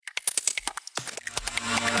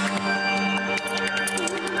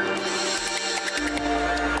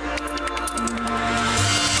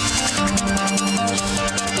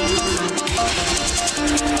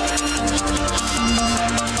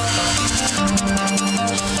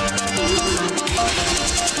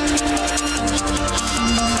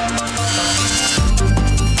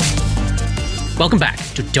Welcome back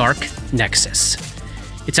to Dark Nexus.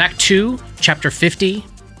 It's Act 2, Chapter 50,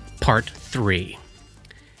 Part 3.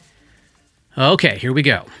 Okay, here we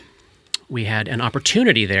go. We had an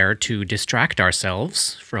opportunity there to distract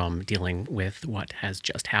ourselves from dealing with what has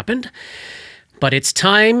just happened, but it's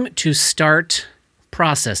time to start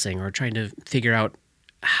processing or trying to figure out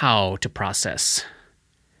how to process.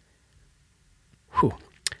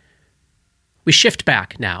 We shift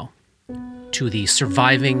back now to the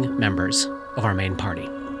surviving members of our main party.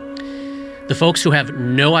 The folks who have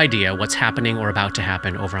no idea what's happening or about to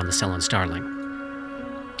happen over on the Selin Starling.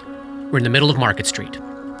 We're in the middle of Market Street.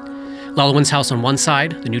 Lalawin's house on one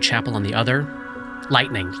side, the new chapel on the other.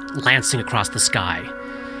 Lightning lancing across the sky.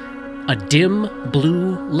 A dim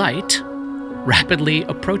blue light rapidly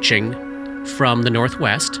approaching from the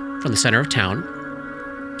northwest, from the center of town.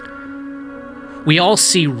 We all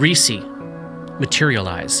see Reese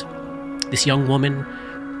materialize. This young woman,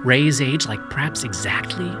 Ray's age, like perhaps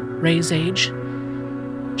exactly Ray's age.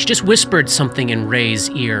 She just whispered something in Ray's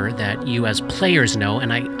ear that you as players know,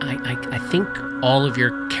 and I think all of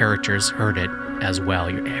your characters heard it as well.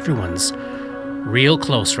 Everyone's real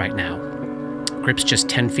close right now. Grip's just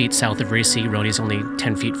 10 feet south of Reese. Roni's only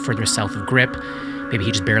 10 feet further south of Grip. Maybe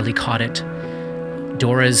he just barely caught it.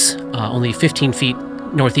 Dora's only 15 feet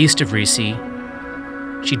northeast of Reese.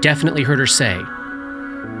 She definitely heard her say,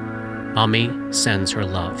 "Mommy sends her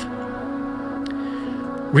love."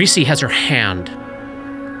 Reese has her hand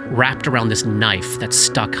wrapped around this knife that's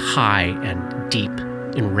stuck high and deep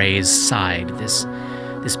in Ray's side, this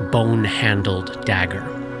bone-handled dagger.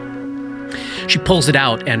 She pulls it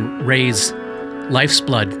out, and Ray's life's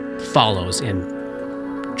blood follows in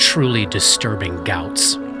truly disturbing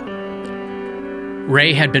gouts.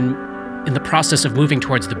 Ray had been in the process of moving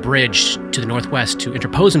towards the bridge to the northwest to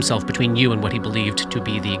interpose himself between you and what he believed to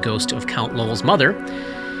be the ghost of Count Lowell's mother.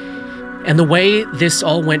 And the way this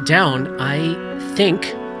all went down, I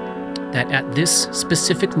think that at this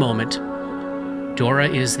specific moment, Dora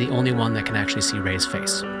is the only one that can actually see Ray's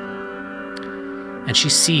face. And she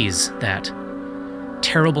sees that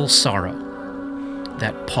terrible sorrow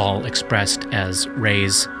that Paul expressed as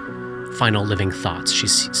Ray's final living thoughts. She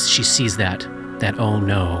sees that oh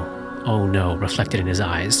no, reflected in his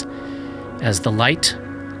eyes, as the light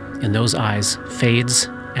in those eyes fades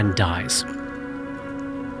and dies.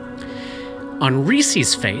 On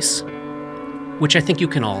Reese's face, which I think you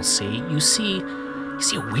can all see, you see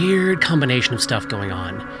a weird combination of stuff going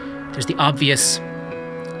on. There's the obvious,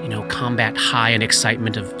 combat high and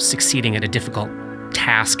excitement of succeeding at a difficult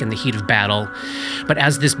task in the heat of battle. But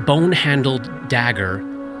as this bone-handled dagger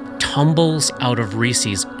tumbles out of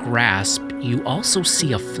Reese's grasp, you also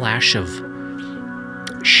see a flash of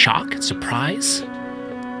shock and surprise.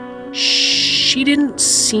 She didn't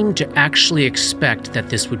seem to actually expect that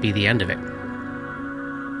this would be the end of it.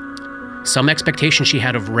 Some expectation she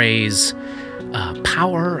had of Ray's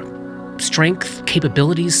power, strength,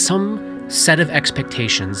 capabilities, some set of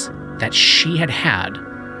expectations that she had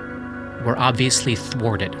were obviously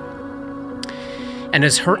thwarted. And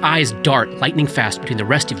as her eyes dart lightning fast between the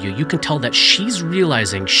rest of you, you can tell that she's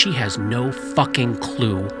realizing she has no fucking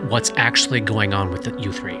clue what's actually going on with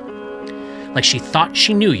you three. Like she thought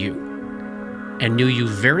she knew you, and knew you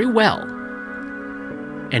very well,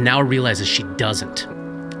 and now realizes she doesn't.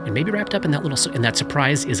 And maybe wrapped up in that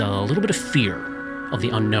surprise is a little bit of fear of the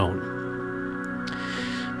unknown.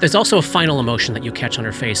 There's also a final emotion that you catch on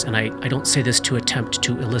her face, and I don't say this to attempt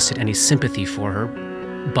to elicit any sympathy for her,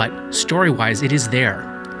 but story-wise, it is there.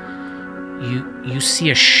 You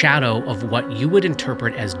see a shadow of what you would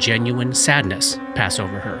interpret as genuine sadness pass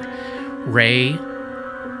over her. Ray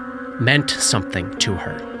meant something to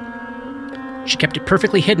her. She kept it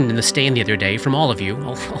perfectly hidden in the stain the other day from all of you.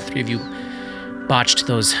 All three of you botched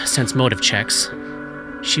those sense motive checks.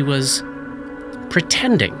 She was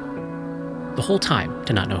pretending the whole time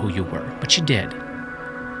to not know who you were, but she did.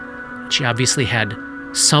 She obviously had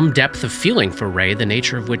some depth of feeling for Ray, the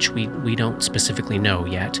nature of which we don't specifically know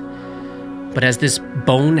yet. But as this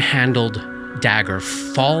bone-handled dagger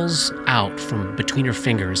falls out from between her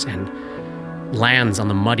fingers and lands on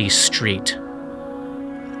the muddy street,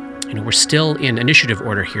 we're still in initiative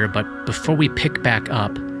order here, but before we pick back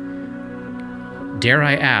up, dare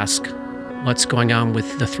I ask, what's going on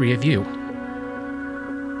with the three of you?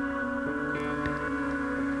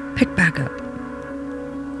 Pick back up.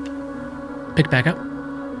 Pick back up?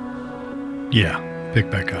 Yeah,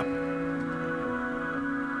 pick back up.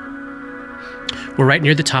 We're right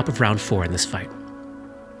near the top of round 4 in this fight.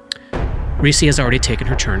 Reese has already taken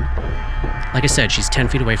her turn. Like I said, she's 10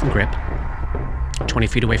 feet away from Grip, 20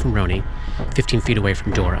 feet away from Roni, 15 feet away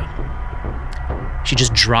from Dora. She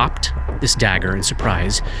just dropped this dagger in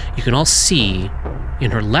surprise, you can all see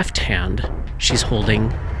in her left hand, she's holding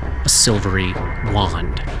a silvery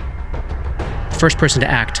wand. The first person to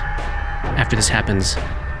act after this happens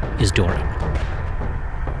is Dora.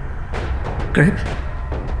 Grip.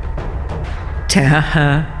 Tear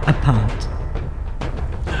her apart.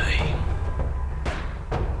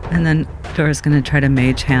 And then Dora's going to try to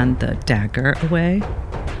mage hand the dagger away.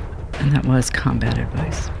 And that was combat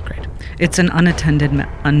advice. Great. It's an unattended,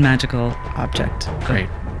 unmagical object. Great.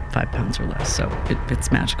 5 pounds or less, so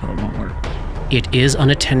it's magical. It won't work. It is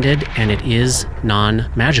unattended and it is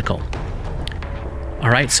non-magical. All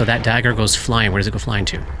right, so that dagger goes flying. Where does it go flying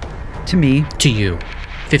to? To me. To you.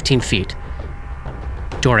 15 feet.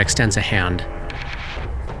 Dora extends a hand.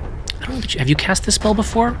 I don't know, have you cast this spell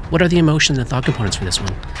before? What are the emotions and thought components for this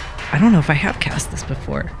one? I don't know if I have cast this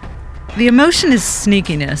before. The emotion is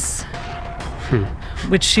sneakiness,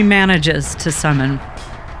 which she manages to summon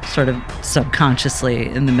sort of subconsciously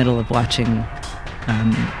in the middle of watching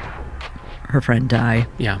her friend die.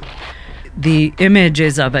 Yeah. The image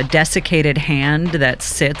is of a desiccated hand that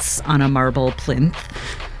sits on a marble plinth,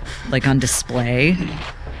 like on display,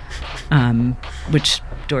 which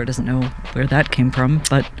Dora doesn't know where that came from,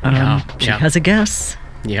 but she has a guess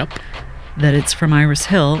Yep. that it's from Iris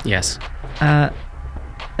Hill. Yes. And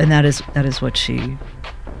that is what she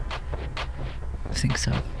thinks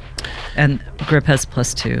of. And Grip has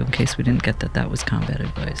 +2 in case we didn't get that was combat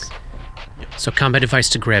advice. So combat advice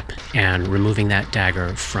to Grip and removing that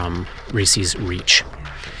dagger from Reese's reach.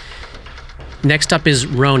 Next up is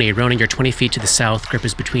Roni. Roni, you're 20 feet to the south. Grip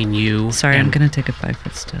is between you. Sorry, and... I'm going to take a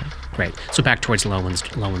 5-foot step. Great. So back towards Lowen's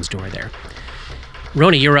door there.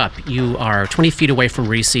 Roni, you're up. You are 20 feet away from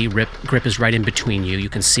Reese. Grip is right in between you. You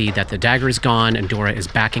can see that the dagger is gone and Dora is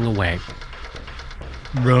backing away.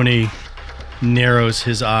 Roni narrows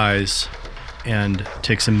his eyes and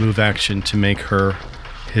takes a move action to make her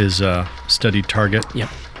his studied target. Yep.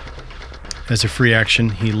 As a free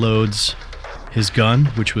action, he loads his gun,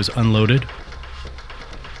 which was unloaded.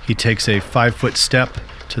 He takes a 5-foot step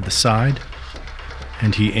to the side,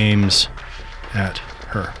 and he aims at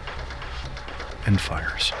her and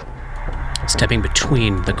fires. Stepping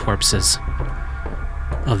between the corpses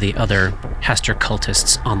of the other Hester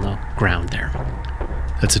cultists on the ground there.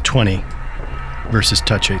 That's a 20 versus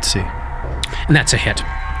touch 8C. And that's a hit.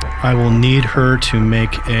 I will need her to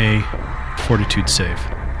make a fortitude save.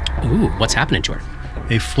 Ooh, what's happening to her?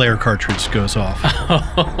 A flare cartridge goes off.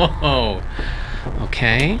 Oh,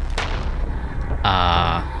 okay.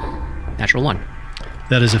 Natural 1.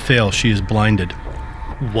 That is a fail. She is blinded.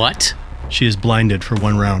 What? She is blinded for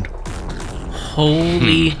 1 round.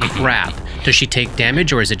 Holy crap. Does she take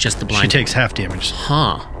damage or is it just the blind? She takes half damage.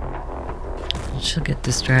 Huh. She'll get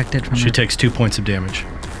distracted from She her takes 2 points of damage.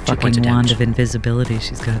 fucking wand of invisibility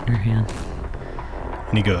she's got in her hand.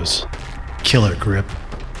 And he goes, kill her, Grip.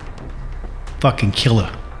 Fucking kill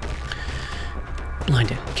her.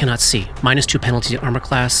 Blinded. Cannot see. -2 penalty to armor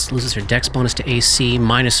class. Loses her dex bonus to AC.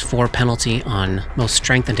 -4 penalty on most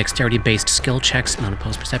strength and dexterity-based skill checks and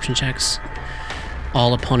unopposed perception checks.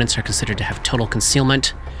 All opponents are considered to have total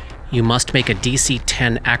concealment. You must make a DC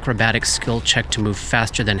 10 acrobatic skill check to move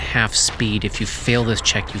faster than half speed. If you fail this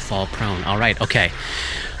check, you fall prone. All right, okay.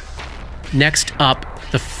 Next up,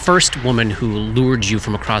 the first woman who lured you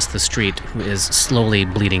from across the street, who is slowly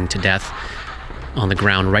bleeding to death on the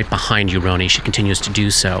ground right behind you, Roni. She continues to do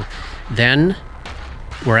so. Then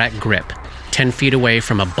we're at Grip, 10 feet away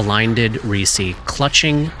from a blinded Reese,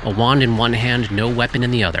 clutching a wand in one hand, no weapon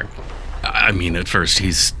in the other. I mean, at first,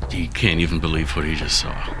 he can't even believe what he just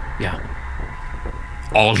saw. Yeah.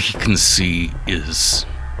 All he can see is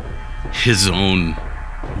his own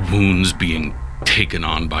wounds being taken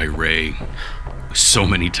on by Ray so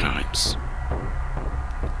many times.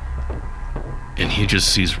 And he just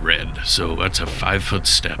sees red, so that's a 5-foot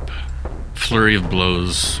step. Flurry of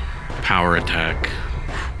blows, power attack.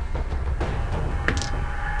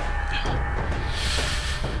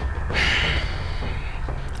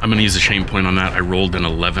 I'm gonna use a shame point on that. I rolled an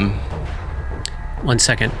 11. 1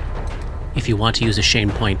 second. If you want to use a shame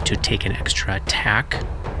point to take an extra attack,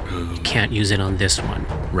 you can't use it on this one.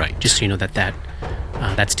 Right. Just so you know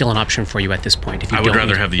that's still an option for you at this point. If you I would don't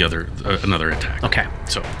rather use- have the other another attack. Okay.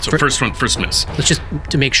 So For- first miss. Let's just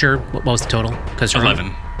to make sure. What was the total? Because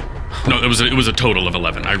 11. No, it was a total of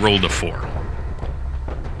 11. I rolled a 4.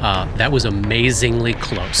 That was amazingly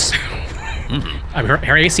close. I mean,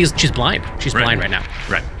 her AC is she's blind. She's Right. blind right now.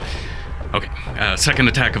 Right. Okay. Second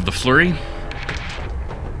attack of the flurry.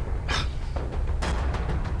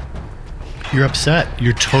 You're upset.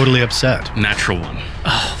 You're totally upset. Natural 1.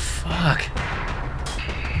 Fuck.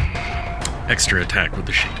 Extra attack with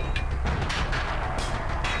the shield.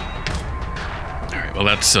 Okay, well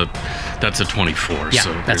that's a 24. Yeah,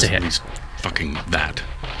 so that's a there's hit. At least fucking that.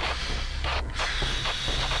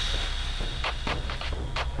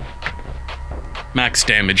 Max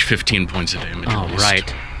damage, 15 points of damage. All at least.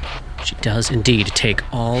 right. She does indeed take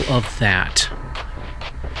all of that.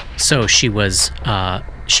 So she was,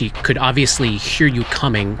 she could obviously hear you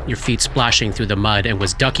coming, your feet splashing through the mud, and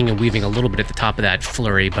was ducking and weaving a little bit at the top of that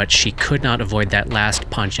flurry, but she could not avoid that last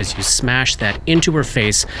punch as you smash that into her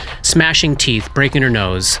face, smashing teeth, breaking her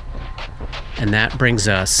nose. And that brings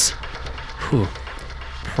us,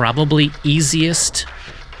 probably easiest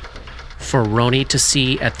for Roni to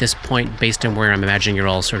see at this point, based on where I'm imagining you're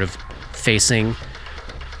all sort of facing.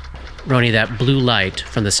 Roni, that blue light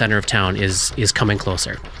from the center of town is coming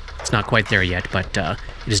closer. It's not quite there yet, but it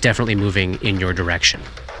is definitely moving in your direction.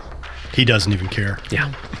 He doesn't even care.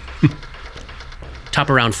 Yeah. Top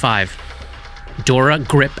of round 5. Dora,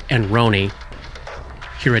 Grip, and Roni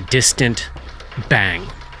hear a distant bang.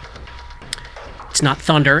 It's not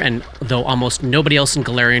thunder, and though almost nobody else in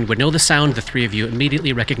Galarian would know the sound, the three of you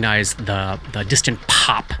immediately recognize the distant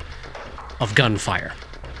pop of gunfire.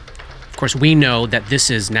 Of course, we know that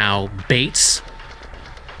this is now Bates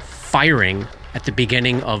firing at the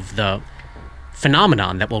beginning of the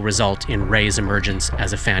phenomenon that will result in Ray's emergence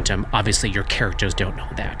as a phantom. Obviously, your characters don't know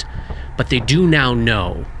that. But they do now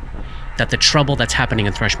know that the trouble that's happening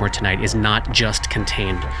in Thrushmoor tonight is not just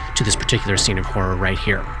contained to this particular scene of horror right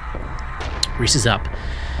here. Reese is up,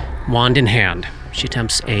 wand in hand. She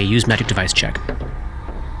attempts a use magic device check.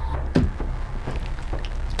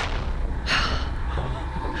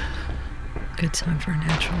 Good time for a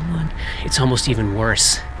natural one. It's almost even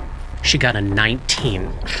worse. She got a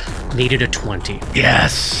 19. Needed a 20.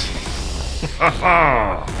 Yes. She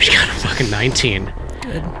got a fucking 19.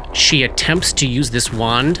 Good. She attempts to use this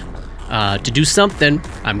wand to do something.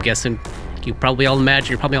 I'm guessing you're probably all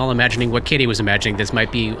imagining what Katie was imagining. This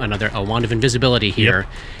might be a wand of invisibility here.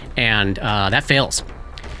 Yep. And that fails.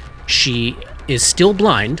 She is still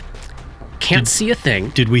blind, can't see a thing.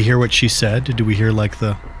 Did we hear what she said? Did we hear like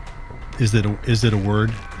is it a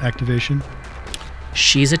word activation?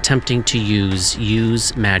 She's attempting to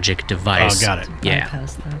use magic device. Oh, got it. Yeah.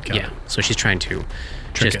 Bypass that. Got Yeah. it. So she's trying to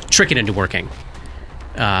Trick just it. trick it into working.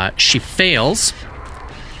 She fails.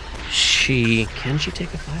 Can she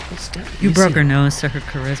take a 5-foot step? Let You me broke see. her nose, so her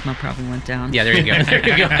charisma probably went down. Yeah, there you go. There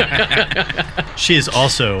you go. She is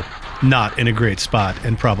also not in a great spot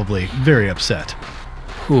and probably very upset.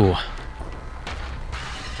 Ooh.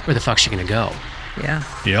 Where the fuck's she gonna go? Yeah.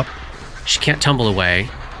 Yep. She can't tumble away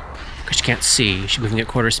because she can't see. She's moving at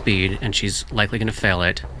quarter speed, and she's likely gonna fail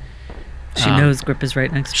it. She knows Grip is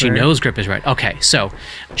right next to She her. knows Grip is right. Okay, so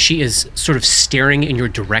she is sort of staring in your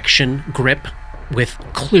direction, Grip, with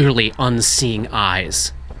clearly unseeing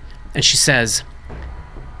eyes. And she says,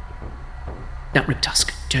 "Now,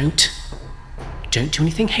 Riptusk, don't do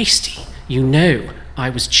anything hasty. You know I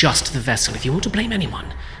was just the vessel. If you want to blame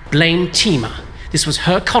anyone, blame Tima. This was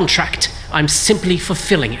her contract. I'm simply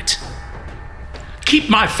fulfilling it." Keep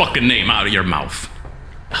my fucking name out of your mouth.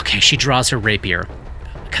 Okay, she draws her rapier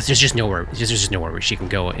because there's just nowhere where she can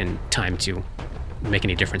go in time to make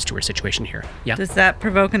any difference to her situation here. Yeah, Does that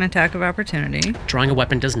provoke an attack of opportunity? drawing a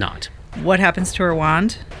weapon does not. What happens to her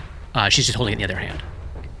wand? She's just holding it in the other hand.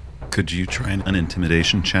 Could you try an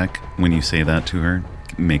intimidation check when you say that to her?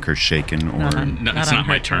 Make her shaken or... Not on- No, it's on not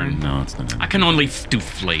her my turn. No, it's not. I can only do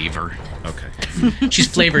flavor. Okay. She's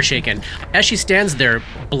flavor shaken. As she stands there,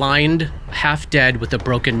 blind, half dead, with a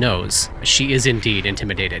broken nose, she is indeed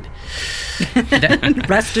intimidated.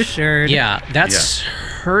 Rest assured. Yeah, that's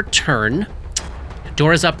her turn.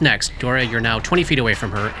 Dora's up next. Dora, you're now 20 feet away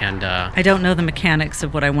from her, and I don't know the mechanics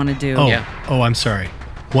of what I want to do. Oh, Yeah. I'm sorry.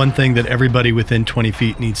 One thing that everybody within 20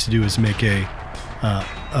 feet needs to do is make a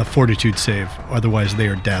fortitude save. Otherwise, they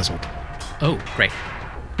are dazzled. oh, great.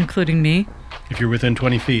 Including me. If you're within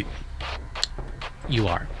 20 feet, You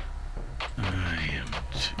are.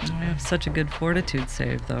 I have such a good fortitude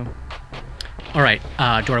save, though. All right,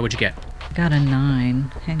 Dora, what'd you get? Got a 9.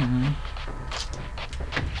 Hang on.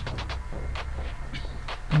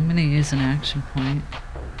 I'm going to use an action point.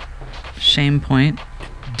 Shame point.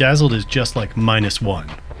 dazzled is just like -1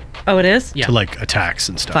 Oh, it is? Yeah. to like attacks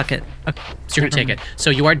and stuff. Fuck it. Okay. So you're going to take it. So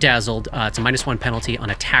you are dazzled. It's a -1 penalty on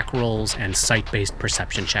attack rolls and sight-based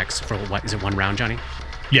perception checks for what? Is it 1 round, Johnny?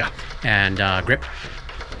 Yeah. And Grip?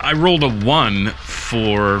 I rolled a 1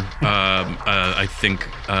 for, I think,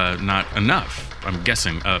 not enough. I'm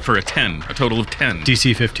guessing, for a 10, a total of 10.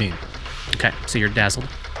 DC 15. Okay, so you're dazzled.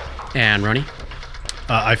 And Roni?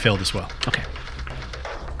 I failed as well. Okay.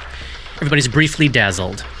 Everybody's briefly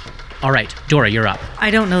dazzled. All right, Dora, you're up. I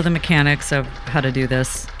don't know the mechanics of how to do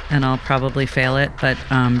this. and I'll probably fail it, but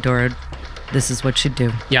Dora, this is what she'd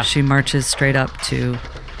do. Yeah. She marches straight up to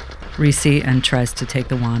Reese and tries to take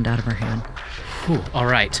the wand out of her hand. Whew, all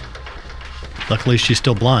right. Luckily, she's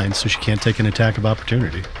still blind, so she can't take an attack of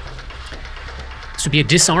opportunity. This would be a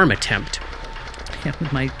disarm attempt. Yeah,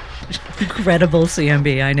 with my incredible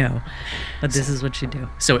CMB, I know. But this is what she'd do.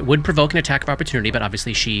 So it would provoke an attack of opportunity, but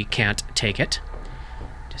obviously she can't take it.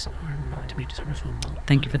 Disarm. Disarm a foe.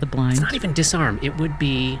 Thank you for the blind. It's not even disarm. It would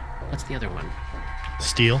be... What's the other one?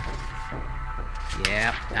 Steal?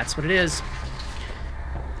 Yeah, that's what it is.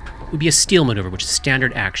 It would be a steal maneuver, which is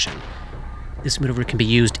standard action. This maneuver can be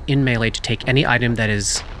used in melee to take any item that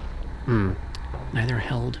is neither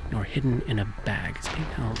held nor hidden in a bag. It's being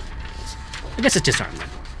held. I guess it's disarm then,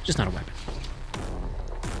 just not a weapon.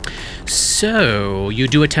 So you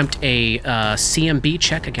do attempt a CMB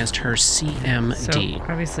check against her CMD. So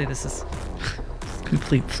obviously this is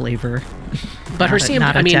complete flavor. But her CMD,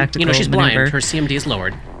 not a I mean, tactical she's blind. maneuver. Her CMD is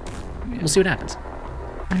lowered. We'll see what happens.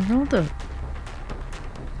 I rolled a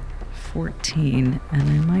 14, and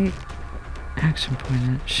I might action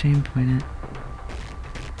point it, shame point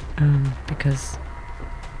it, because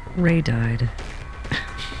Ray died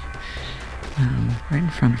right in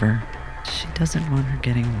front of her. She doesn't want her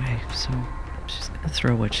getting away, so she's going to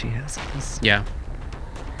throw what she has at us. Yeah.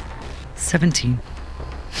 17.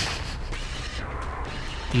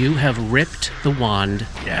 You have ripped the wand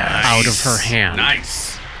out of her hand.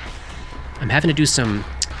 Nice. I'm having to do some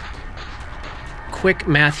quick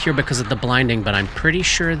math here because of the blinding, but I'm pretty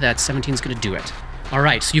sure that 17 is going to do it. All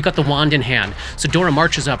right, so you got the wand in hand. So Dora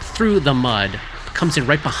marches up through the mud, comes in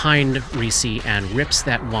right behind Reese, and rips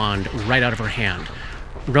that wand right out of her hand.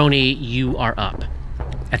 Roni, you are up.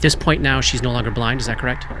 At this point now, she's no longer blind, is that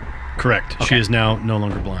correct? Correct. Okay. She is now no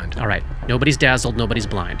longer blind. All right. Nobody's dazzled, nobody's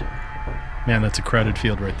blind. Man, that's a crowded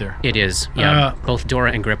field right there. It is. Yeah. Both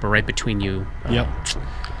Dora and Grip are right between you, Yep.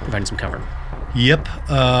 providing some cover. Yep.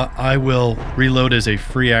 I will reload as a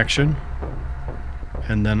free action,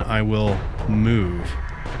 and then I will move.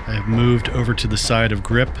 I have moved over to the side of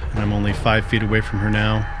Grip, and I'm only 5 feet away from her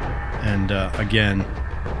now. And again,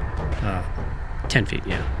 10 feet,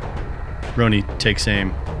 yeah. Roni takes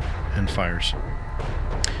aim and fires.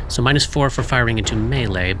 So -4 for firing into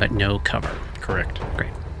melee, but no cover. Correct. Great.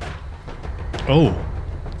 Oh,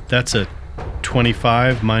 that's a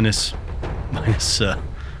 25 minus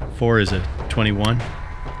 4 is a 21.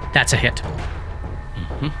 That's a hit.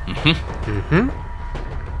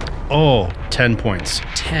 Oh, 10 points.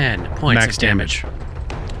 10 points Max of damage.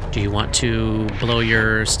 Do you want to blow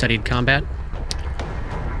your studied combat?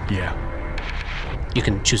 Yeah. You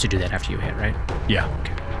can choose to do that after you hit, right? Yeah.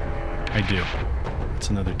 Okay. I do. It's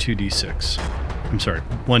another 2d6. I'm sorry,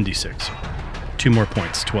 1d6. 2 more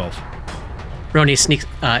points, 12. Roni sneaks,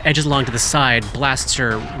 edges along to the side, blasts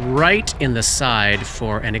her right in the side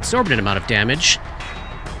for an exorbitant amount of damage.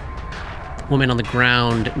 Woman on the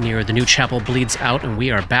ground near the new chapel bleeds out, and we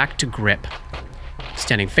are back to Grip,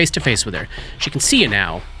 standing face to face with her. She can see you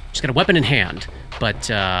now. She's got a weapon in hand, but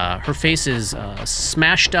her face is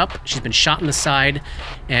smashed up. She's been shot in the side,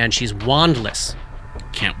 and she's wandless.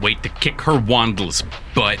 Can't wait to kick her wandless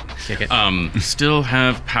butt. Kick it. Still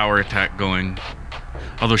have power attack going.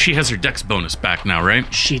 Although she has her dex bonus back now, right?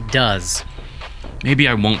 She does. Maybe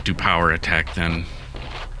I won't do power attack then.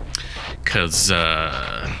 Because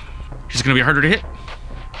she's going to be harder to hit.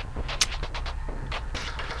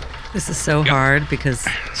 This is so hard because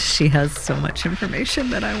she has so much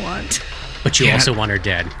information that I want. But you Yeah. also want her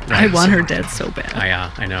dead. I want her dead so bad.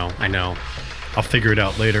 I know. I'll figure it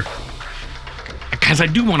out later. Because I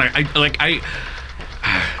do want to...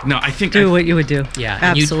 No, I think... Do what you would do. Yeah,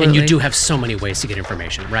 absolutely. and you do have so many ways to get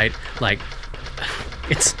information, right? Like,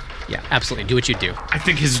 it's... Yeah, absolutely. Do what you do. I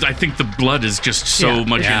think the blood is just so Yeah.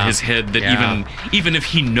 much Yeah. in his head that Yeah. even if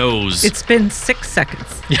he knows... It's been 6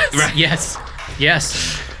 seconds. Yes. Right. Yes.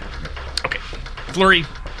 Okay. Flurry,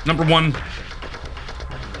 number 1.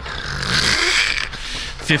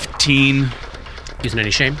 15. Using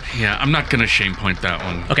any shame? Yeah, I'm not going to shame point that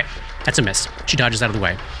one. Okay, that's a miss. She dodges out of the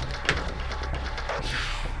way.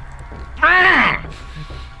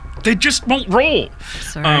 They just won't roll.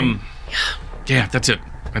 Sorry. Yeah, that's it.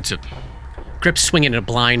 Grip's swinging in a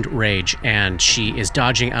blind rage, and she is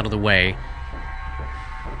dodging out of the way.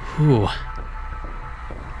 Whew.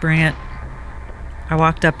 Bring it. I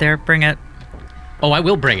walked up there. Bring it. Oh, I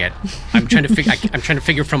will bring it. I'm trying to figure. I'm trying to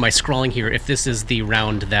figure from my scrawling here if this is the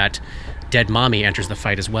round that Dead Mommy enters the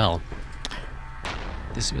fight as well.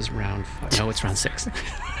 This was round 5. No, it's round 6.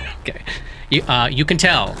 Okay. You can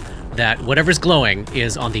tell that whatever's glowing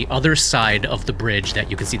is on the other side of the bridge that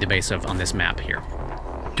you can see the base of on this map here.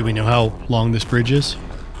 Do we know how long this bridge is?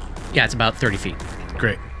 Yeah, it's about 30 feet.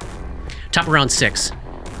 Great. Top of round 6.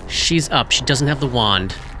 She's up. She doesn't have the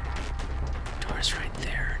wand. Dora's right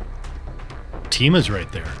there. Tima's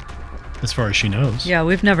right there, as far as she knows. Yeah,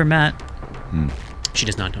 we've never met. She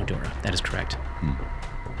does not know Dora. That is correct.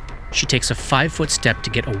 She takes a 5-foot step to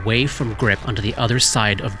get away from Grip onto the other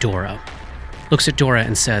side of Dora. Looks at Dora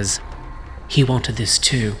and says, "He wanted this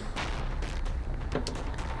too."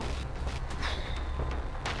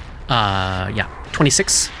 Yeah.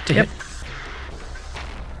 26 to Yep. hit.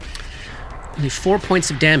 Only 4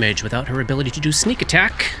 points of damage without her ability to do sneak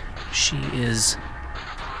attack.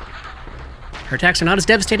 Her attacks are not as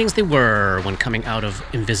devastating as they were when coming out of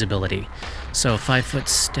invisibility. So 5-foot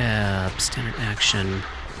step, standard action.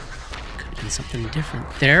 Could have done something different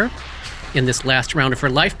there in this last round of her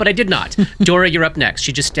life, but I did not. Dora, you're up next.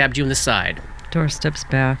 She just stabbed you in the side. Dora steps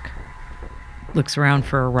back, looks around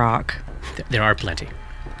for a rock, There are plenty.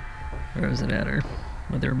 throws it at her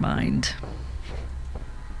with her mind.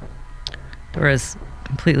 Dora's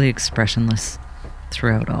completely expressionless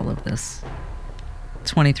throughout all of this.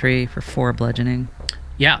 23 for 4 bludgeoning.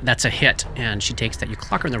 Yeah, that's a hit, and she takes that. You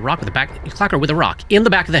clock her in the rock with the back. You clock her with a rock in the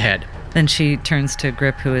back of the head. Then she turns to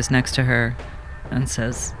Grip, who is next to her, and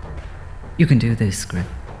says, "You can do this, Grip.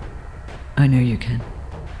 I know you can."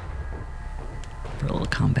 For a little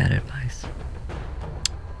combat advice.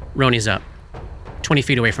 Roni's up, 20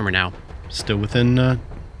 feet away from her now. Still within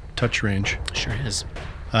touch range. Sure is.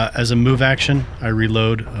 As a move action, I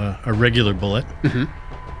reload a regular bullet. And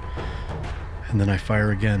then I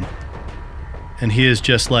fire again. And he is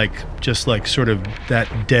just like sort of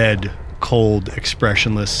that dead, cold,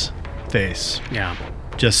 expressionless face. Yeah.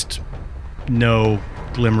 Just no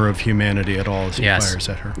glimmer of humanity at all as he Yes. fires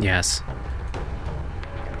at her. Yes.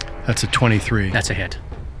 That's a 23. That's a hit.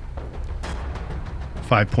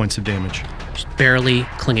 5 points of damage. She's barely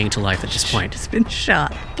clinging to life at this point. She's been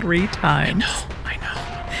shot 3 times. I know.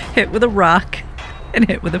 Hit with a rock and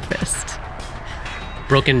hit with a fist.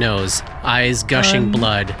 Broken nose, eyes gushing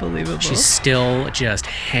blood. Unbelievable. She's still just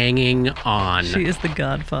hanging on. She is the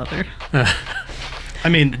godfather. I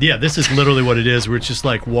mean, yeah, this is literally what it is. We're just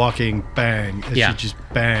like walking, bang. It's Yeah. just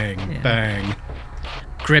bang, Yeah. bang.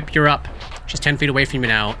 Grip, you're up. She's 10 feet away from you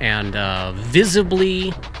now and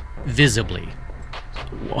visibly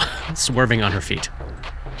swerving on her feet.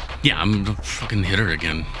 Yeah, I'm gonna fucking hit her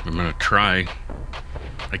again. I'm gonna try.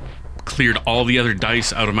 I cleared all the other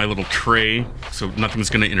dice out of my little tray, so nothing's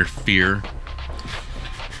gonna interfere.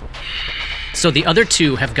 So the other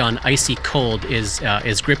two have gone icy cold. Is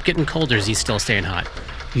Grip getting cold or is he still staying hot?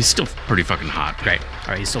 He's still pretty fucking hot. Great. All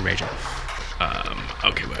right, he's still raging.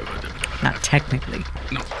 Okay, Not technically.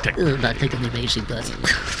 no, Not taking the raging, but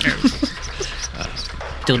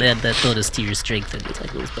don't add that bonus to your strength and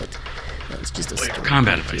attack rolls, but it's just a strength.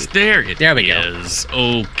 combat advice. There it There we go. is.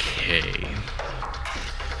 Okay.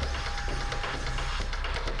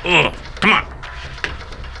 Oh, come on.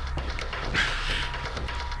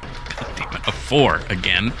 God damn it, a 4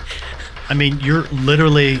 again. I mean, you're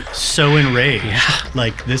literally so enraged. Yeah.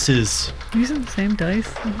 Like, this is... Using the same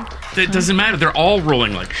dice. It doesn't matter. They're all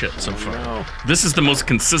rolling like shit so far. This is the most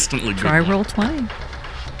consistently good. Try roll 20.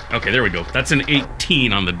 Okay, there we go. That's an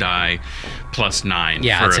 18 on the die, plus 9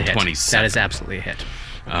 Yeah, for that's a a hit. 27. That is absolutely a hit.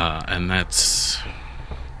 And that's...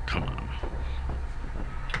 Come on.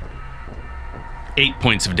 8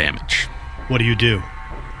 points of damage. What do you do?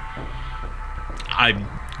 I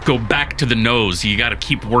go back to the nose. You gotta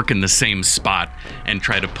keep working the same spot and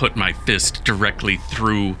try to put my fist directly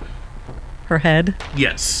through... Her head.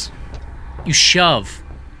 Yes. You shove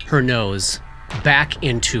her nose back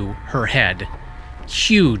into her head.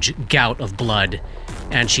 Huge gout of blood.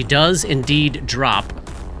 And she does indeed drop.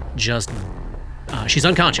 She's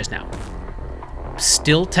unconscious now.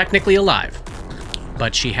 Still technically alive.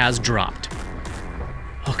 But she has dropped.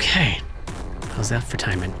 Okay. How's that for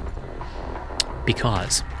timing?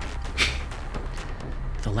 Because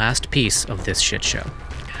the last piece of this shit show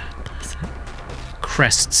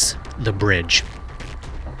crests the bridge.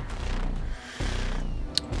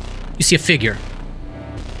 You see a figure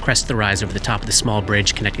crest the rise over the top of the small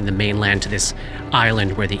bridge connecting the mainland to this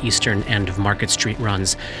island where the eastern end of Market Street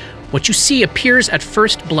runs. What you see appears at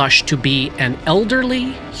first blush to be an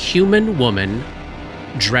elderly human woman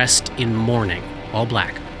dressed in mourning, all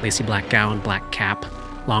black, lacy black gown, black cap,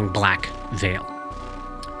 long black veil.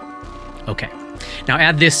 Okay, now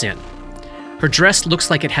add this in. Her dress looks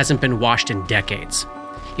like it hasn't been washed in decades.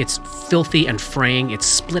 It's filthy and fraying, it's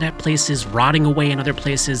split at places, rotting away in other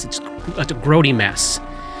places, it's a grody mess.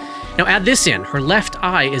 Now add this in. Her left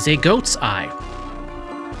eye is a goat's eye.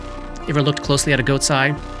 You ever looked closely at a goat's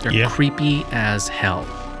eye? They're Yeah. creepy as hell.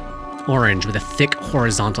 orange with a thick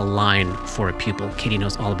horizontal line for a pupil. Katie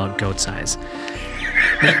knows all about goat's eyes.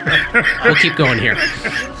 We'll keep going here.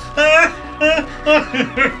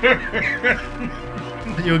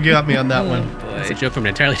 You got me on that one. It's a joke from an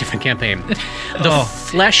entirely different campaign. The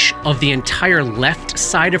flesh of the entire left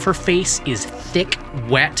side of her face is thick,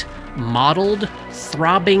 wet, mottled,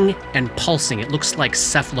 throbbing, and pulsing. It looks like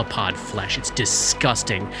cephalopod flesh. It's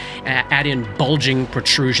disgusting. Add in bulging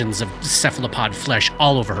protrusions of cephalopod flesh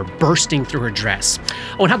all over her, bursting through her dress.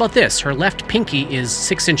 Oh, and how about this? Her left pinky is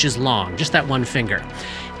 6 inches long, just that one finger.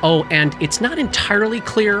 Oh, and it's not entirely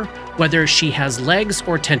clear whether she has legs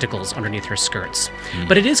or tentacles underneath her skirts.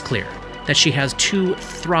 But it is clear that she has 2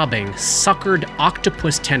 throbbing, suckered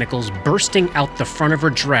octopus tentacles bursting out the front of her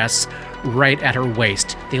dress right at her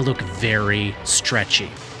waist. They look very stretchy.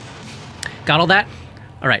 Got all that?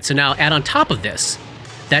 All right, so now add on top of this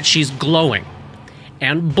that she's glowing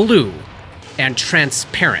and blue and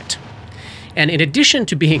transparent. And in addition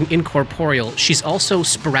to being incorporeal, she's also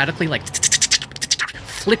sporadically like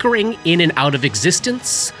flickering in and out of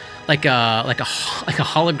existence, like a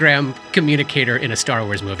hologram communicator in a Star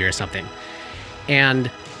Wars movie or something.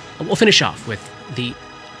 And we'll finish off with the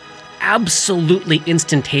absolutely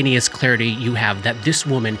instantaneous clarity you have that this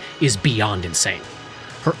woman is beyond insane.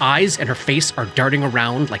 Her eyes and her face are darting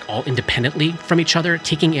around like all independently from each other,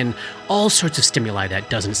 taking in all sorts of stimuli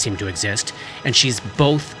that doesn't seem to exist. And she's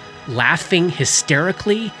both laughing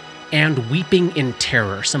hysterically and weeping in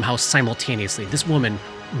terror somehow simultaneously. This woman,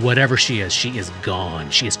 whatever she is gone.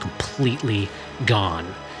 She is completely gone.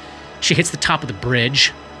 She hits the top of the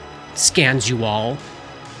bridge, scans you all,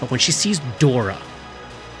 but when she sees Dora,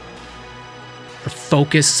 her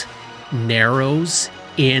focus narrows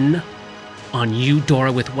in on you,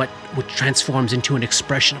 Dora, with what transforms into an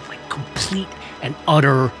expression of like complete and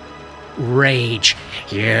utter rage.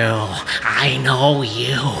 I know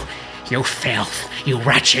you. You filth, you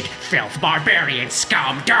wretched filth, barbarian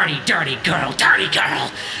scum, dirty, dirty girl, dirty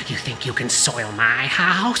girl. You think you can soil my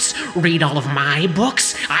house? Read all of my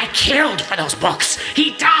books? I killed for those books.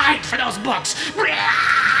 He died for those books.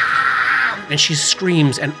 And she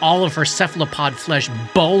screams, and all of her cephalopod flesh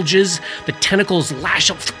bulges. The tentacles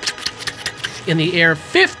lash up in the air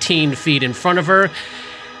 15 feet in front of her.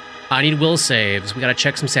 I need will saves. We gotta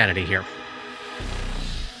check some sanity here.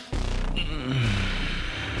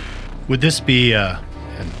 Would this be an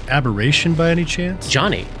aberration by any chance?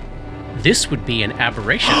 Johnny, this would be an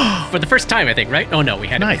aberration for the first time, I think, right? Oh no, we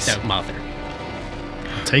had Nice. it with Mother.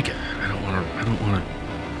 I'll take it. I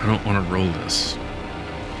don't want to roll this.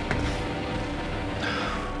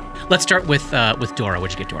 Let's start with Dora.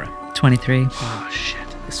 What'd you get, Dora? 23. Oh shit,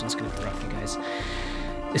 this one's gonna be rough, you guys.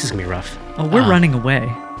 This is gonna be rough. Oh, we're running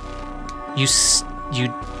away.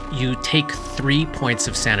 You take 3 points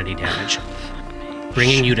of sanity damage,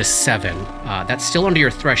 bringing you to 7. That's still under your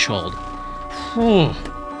threshold. Whew.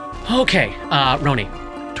 Okay, Roni.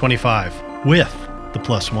 25 with the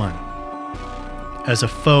 +1. As a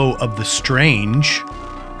foe of the strange,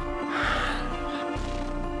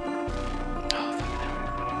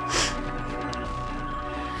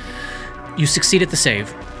 You succeed at the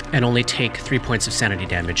save and only take 3 points of sanity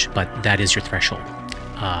damage, but that is your threshold.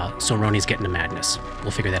 So Roni's getting to madness.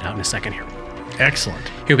 We'll figure that out in a second here. excellent.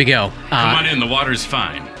 Here we go. Come on in, the water's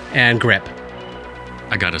fine. And grip.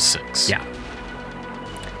 I got a 6. Yeah.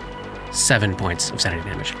 7 points of sanity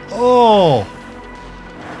damage. Oh.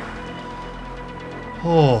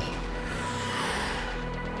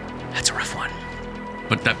 That's a rough one.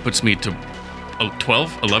 But that puts me to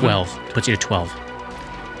 12, 11? 12. Puts you to 12.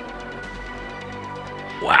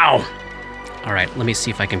 Wow. All right, let me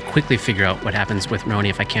see if I can quickly figure out what happens with Roni.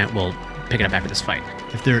 If I can't, we'll pick it up after this fight.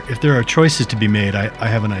 If there are choices to be made, I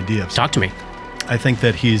have an idea. Talk to me. I think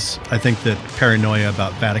that paranoia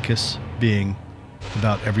about Vaticus being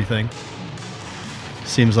about everything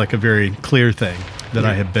seems like a very clear thing that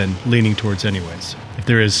I have been leaning towards anyways. If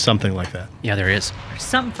there is something like that. Yeah, there is. There's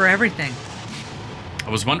something for everything. I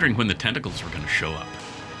was wondering when the tentacles were going to show up.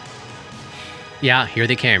 Yeah, here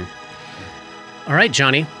they came. All right,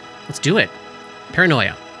 Johnny, let's do it.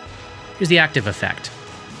 Paranoia. Here's the active effect.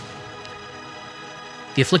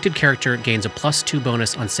 The afflicted character gains a +2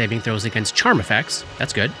 bonus on saving throws against charm effects.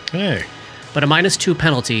 That's good. Hey. But a -2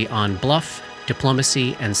 penalty on bluff,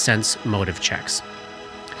 diplomacy, and sense motive checks.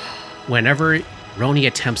 Whenever Roni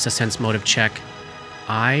attempts a sense motive check,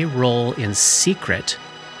 I roll in secret.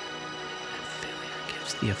 Failure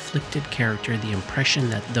gives the afflicted character the impression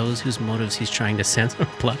that those whose motives he's trying to sense are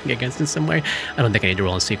plotting against in some way. I don't think I need to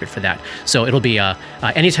roll in secret for that. So it'll be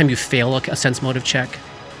anytime you fail a sense motive check,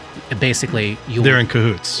 basically you They're in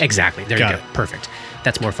cahoots. Exactly. There Got you go. it. Perfect.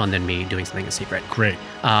 That's more fun than me doing something in secret. Great.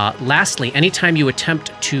 Lastly, anytime you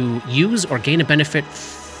attempt to use or gain a benefit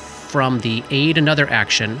from the aid another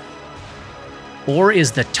action, or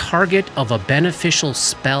is the target of a beneficial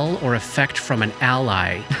spell or effect from an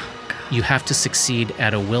ally, you have to succeed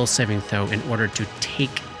at a will saving throw in order to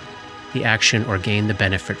take the action or gain the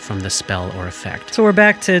benefit from the spell or effect. So we're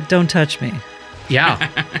back to don't touch me. Yeah,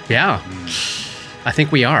 yeah. I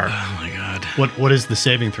think we are. Oh my god. What is the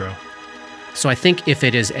saving throw? So I think if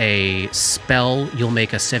it is a spell, you'll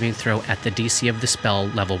make a saving throw at the DC of the spell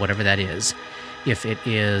level, whatever that is. If it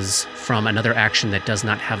is from another action that does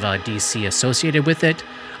not have a DC associated with it,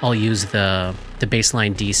 I'll use the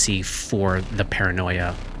baseline DC for the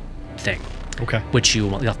paranoia thing, Okay. which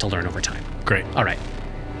you'll have to learn over time. Great. All right.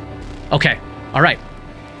 Okay. All right.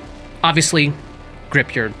 Obviously,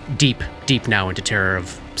 Grip, you're deep now into terror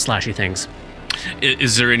of slashy things.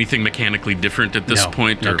 Is there anything mechanically different at this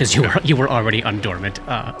point? No, or- because you were already undormant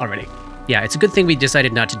already. Yeah, it's a good thing we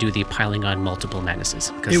decided not to do the piling on multiple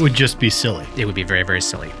madnesses. 'Cause It would just be silly. it would be very, very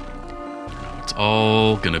silly. It's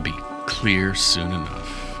all gonna be clear soon enough.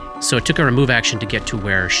 So it took her a move action to get to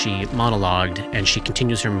where she monologued, and she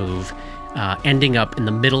continues her move, ending up in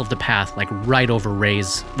the middle of the path, like right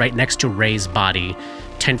next to Ray's body,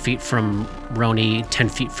 10 feet from Roni, 10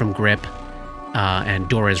 feet from Grip, and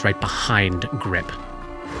Dora is right behind Grip.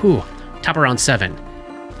 Whew. Top of round 7.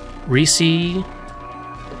 Reese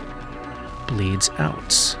bleeds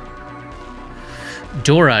out.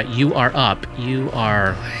 Dora, you are up. You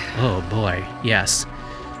are... Oh, boy. Yes.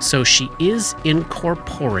 So she is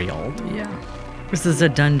incorporeal. Yeah. This is a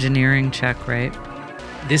dungeoneering check, right?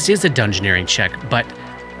 This is a dungeoneering check, but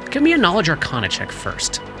give me a knowledge arcana check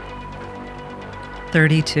first.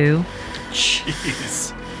 32.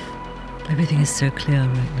 Jeez. Everything is so clear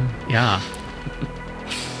right now. Yeah.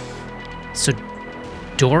 So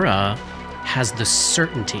Dora has the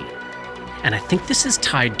certainty, and I think this is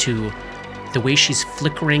tied to the way she's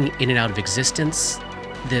flickering in and out of existence,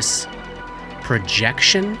 this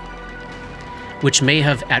projection, which may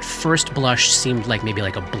have at first blush seemed like maybe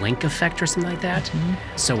like a blink effect or something like that.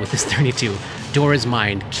 So with this 32, Dora's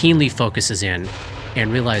mind keenly focuses in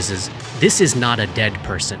and realizes this is not a dead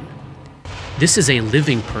person. This is a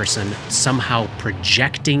living person somehow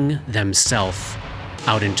projecting themselves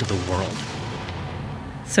out into the world.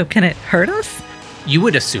 So can it hurt us? You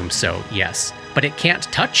would assume so, yes. But it can't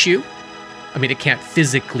touch you. I mean, it can't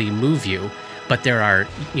physically move you. But there are,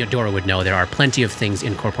 Dora would know, there are plenty of things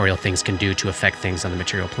incorporeal things can do to affect things on the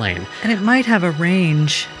material plane. And it might have a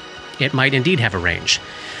range. It might indeed have a range.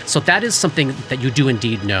 So that is something that you do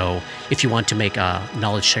indeed know. If you want to make a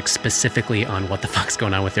knowledge check specifically on what the fuck's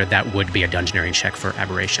going on with her, that would be a dungeoneering check for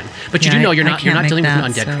aberration. But you do know you're not can't make dealing with an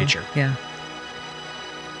that, undead so, creature. Yeah.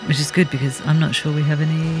 Which is good because I'm not sure we have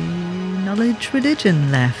any knowledge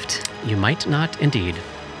religion left. You might not indeed.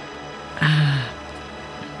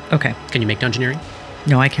 Okay. Can you make dungeoneering?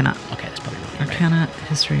 No, I cannot. Okay, that's probably not right. Arcana,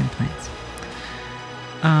 history, and planes.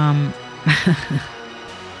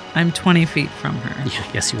 I'm 20 feet from her.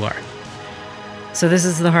 Yes, you are. So this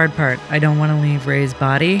is the hard part. I don't want to leave Ray's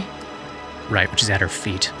body, Right, which is at her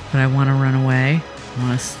feet. but I want to run away.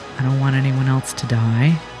 I don't want anyone else to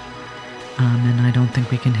die. And I don't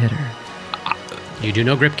think we can hit her. You do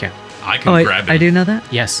know Grip can. I can grab him. I do know that?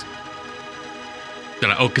 Yes.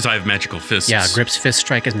 Because I have magical fists. Yeah, Grip's fist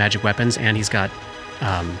strike is magic weapons, and he's got...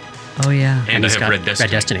 Oh, yeah. And I he's have got Red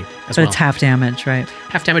Destiny. as But well. it's half damage, right?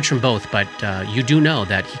 Half damage from both, but you do know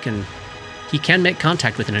that he can make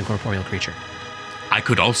contact with an incorporeal creature. I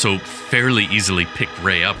could also fairly easily pick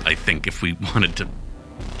Ray up, I think, if we wanted to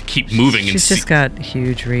keep moving. She's just got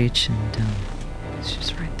huge reach, and it's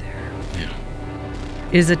just right there. Yeah.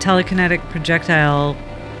 Is a telekinetic projectile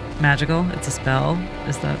magical? It's a spell?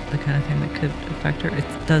 Is that the kind of thing that could affect her? It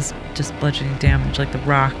does just bludgeoning damage, like the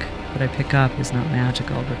rock that I pick up is not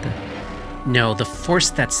magical, but the... No, the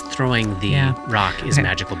force that's throwing the Yeah. rock is Okay.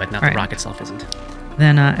 magical, but not All the right. rock itself isn't.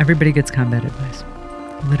 Then everybody gets combat advice.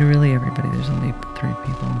 Literally everybody. There's only three other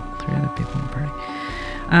people in the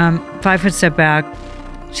party. 5 foot step back.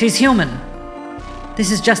 She's human.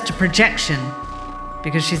 This is just a projection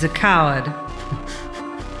because she's a coward.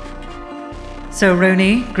 So,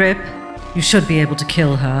 Roni, Grip, you should be able to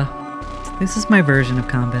kill her. This is my version of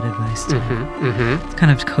combat advice. It's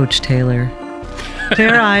kind of Coach Taylor.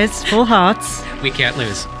 Clear eyes, full hearts, We can't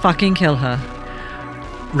lose. fucking kill her.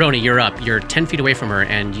 Roni, you're up. You're 10 feet away from her,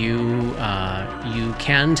 and you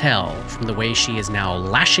can tell from the way she is now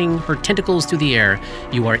lashing her tentacles through the air,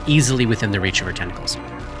 you are easily within the reach of her tentacles.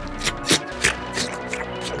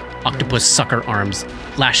 Octopus sucker arms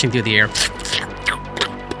lashing through the air.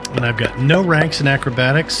 And I've got no ranks in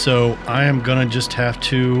acrobatics, so I am going to just have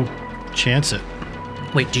to chance it.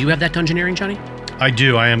 Wait, do you have that dungeoneering, Johnny? I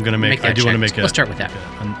do. I am going to make. that I do want to check. make Let's start with that.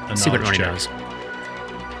 A See what knowledge Ronnie check. knows.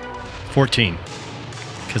 14.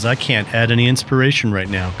 Because I can't add any inspiration right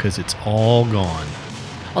now because it's all gone.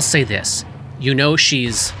 I'll say this. You know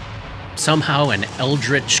she's somehow an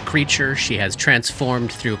eldritch creature. She has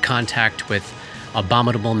transformed through contact with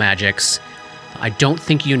abominable magics. I don't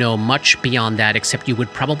think you know much beyond that, except you would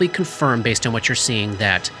probably confirm, based on what you're seeing,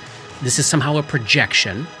 that this is somehow a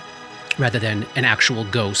projection rather than an actual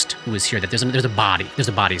ghost who is here, that there's a body. There's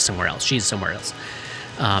a body somewhere else. She's somewhere else.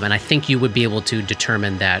 And I think you would be able to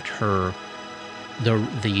determine that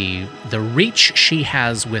the reach she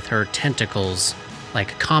has with her tentacles,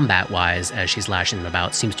 like combat-wise, as she's lashing them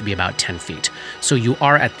about, seems to be about 10 feet. So you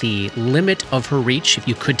are at the limit of her reach. If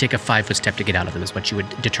you could take a 5-foot step to get out of them is what you would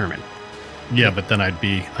determine. Yeah, but then I'd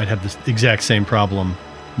have this exact same problem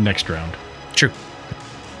next round. True.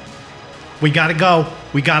 We gotta go.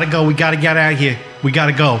 We gotta go. We gotta get out of here. We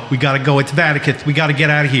gotta go. We gotta go. It's Vatican. We gotta get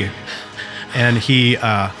out of here. And he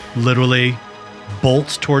literally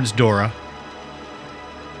bolts towards Dora,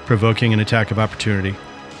 provoking an attack of opportunity.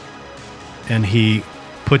 And he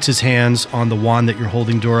puts his hands on the wand that you're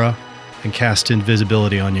holding, Dora, and casts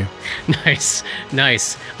invisibility on you. Nice.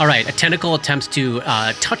 All right, a tentacle attempts to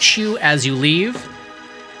touch you as you leave.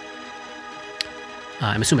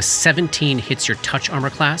 I'm assuming a 17 hits your touch armor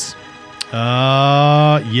class.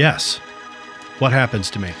 Yes. What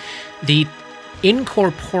happens to me? The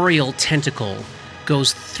incorporeal tentacle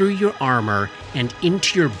goes through your armor and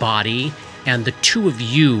into your body, and the two of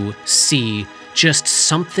you see just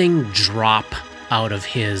something drop out of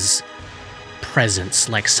his presence,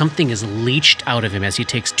 like something is leached out of him as he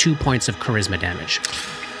takes 2 points of charisma damage.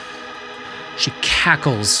 She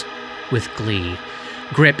cackles with glee.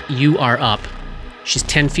 Grip, you are up. She's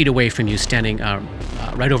 10 feet away from you, standing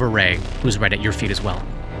right over Ray, who's right at your feet as well.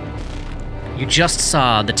 You just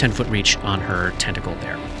saw the 10-foot reach on her tentacle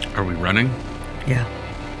there. Are we running? Yeah.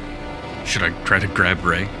 Should I try to grab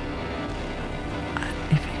Ray?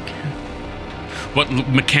 If you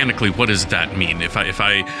can. Mechanically, what does that mean? If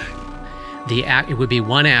I It would be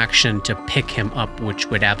one action to pick him up, which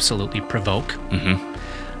would absolutely provoke.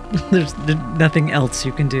 There's nothing else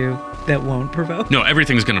you can do that won't provoke. No,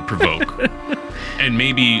 everything's going to provoke. And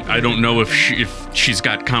maybe, I don't know if she's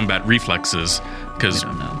got combat reflexes, because I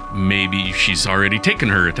don't know. maybe she's already taken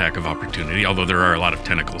her attack of opportunity, although there are a lot of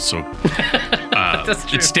tentacles, so That's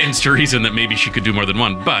true. it stands to reason that maybe she could do more than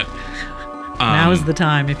one. But Now is the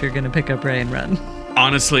time if you're going to pick up Ray and run.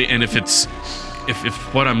 honestly, and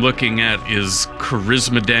if what I'm looking at is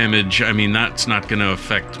charisma damage, I mean, that's not going to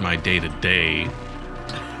affect my day-to-day.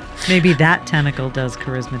 Maybe that tentacle does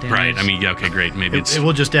charisma damage. Right, I mean, yeah, okay, great. Maybe It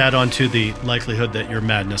will just add on to the likelihood that your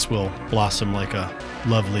madness will blossom like a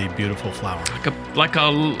lovely, beautiful flower. like a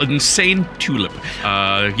insane tulip.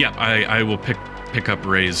 I will pick up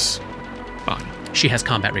Ray's body. She has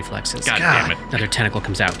combat reflexes. God damn it. Another tentacle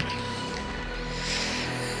comes out.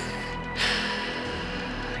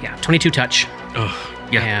 Yeah, 22 touch.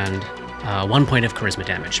 Yeah. And 1 point of charisma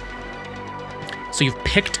damage. So you've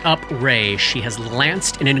picked up Ray. She has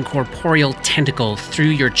lanced an incorporeal tentacle through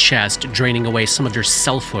your chest, draining away some of your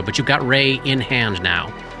selfhood. But you've got Ray in hand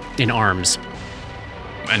now, in arms.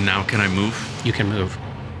 And now can I move? You can move.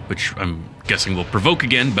 Which I'm guessing will provoke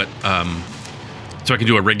again, but so I can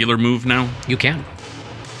do a regular move now? You can.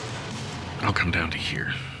 I'll come down to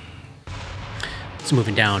here. It's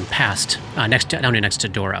moving down past, next to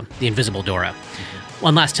Dora, the invisible Dora.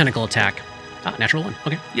 One last tentacle attack. Natural one.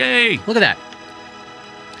 Okay. Yay! Look at that.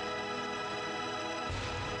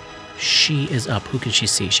 She is up. Who can she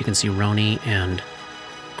see? She can see Roni and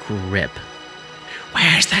Grip.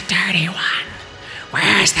 Where's the dirty one?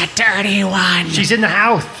 Where's the dirty one? She's in the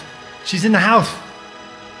house. She's in the house.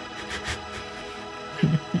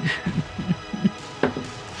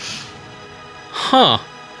 Huh.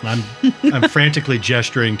 I'm frantically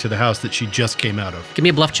gesturing to the house that she just came out of. Give me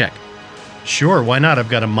a bluff check. Sure, why not? I've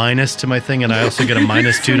got a -2 to my thing, and I also get a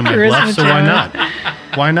 -2 to my Charisma bluff, so why check. not?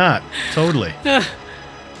 Why not? Totally.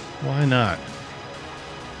 Why not?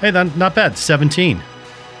 Hey, that's not bad. 17.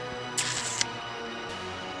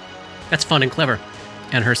 That's fun and clever.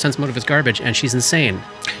 And her sense motive is garbage, and she's insane.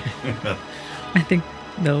 I think,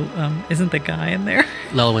 though, isn't the guy in there?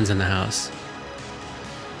 Lelwyn's in the house.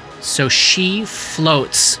 So she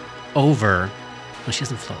floats over. No, she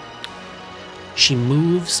doesn't float. She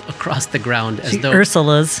moves across the ground as though...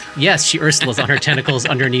 Ursula's. Yes, she Ursula's on her tentacles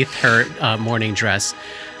underneath her morning dress,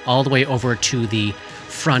 all the way over to the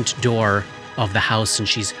front door of the house, and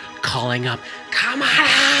she's calling up, "Come on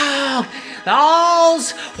out!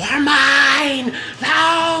 Those were mine!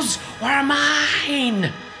 Those were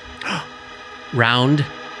mine! Round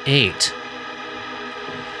 8.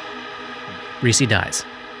 Reese dies.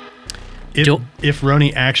 If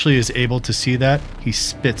Roni actually is able to see that, he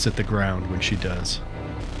spits at the ground when she does.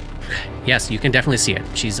 Yes, you can definitely see it.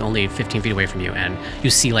 She's only 15 feet away from you, and you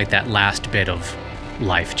see like that last bit of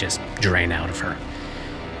life just drain out of her.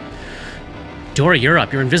 Dora, you're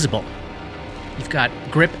up. You're invisible. You've got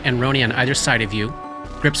Grip and Roni on either side of you.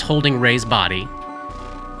 Grip's holding Ray's body.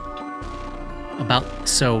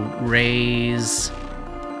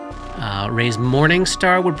 Ray's Morning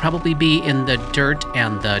Star would probably be in the dirt,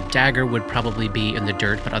 and the dagger would probably be in the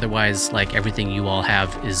dirt, but otherwise, like, everything you all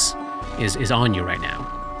have is on you right now.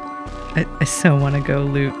 I so want to go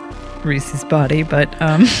loot Reese's body, but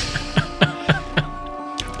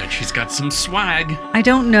Bet she's got some swag. I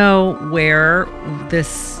don't know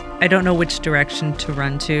I don't know which direction to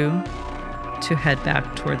run to head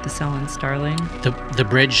back toward the cell in Starling. The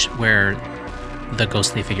bridge where the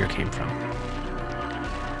ghostly figure came from.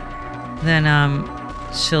 Then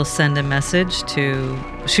she'll send a message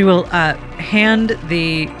she will hand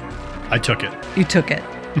the... I took it. You took it.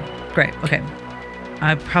 Great, okay.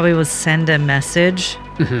 I probably will send a message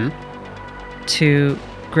to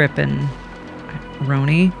Grip and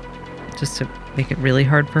Roni, just to make it really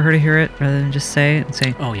hard for her to hear it, rather than just say it and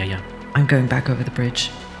say, Oh, yeah. I'm going back over the bridge.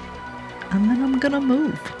 And then I'm gonna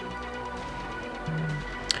move.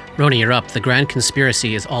 Roni, you're up. The grand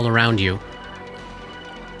conspiracy is all around you.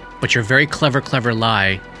 But your very clever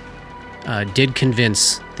lie did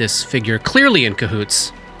convince this figure, clearly in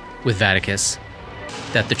cahoots with Vaticus,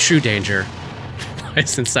 that the true danger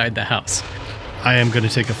lies inside the house. I am going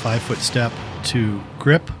to take a 5-foot step to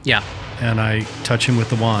Grip, Yeah. and I touch him with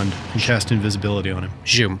the wand and cast invisibility on him.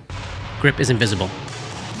 Zoom. Grip is invisible.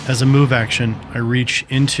 As a move action, I reach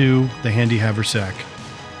into the handy haversack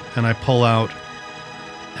and I pull out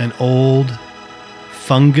an old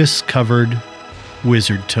fungus-covered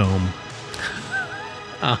wizard tome.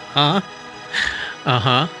 Uh-huh.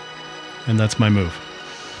 And that's my move.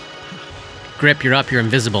 Grip, you're up. You're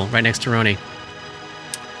invisible, right next to Roni.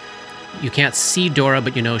 You can't see Dora,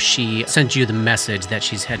 but you know she sent you the message that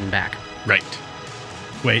she's heading back. Right.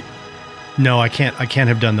 Wait. No, I can't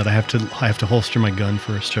have done that. I have to holster my gun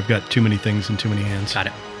first. I've got too many things in too many hands. Got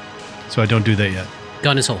it. So I don't do that yet.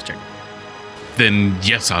 Gun is holstered. Then,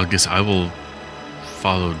 yes, I guess I will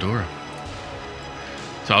follow Dora.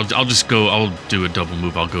 So I'll just go, I'll do a double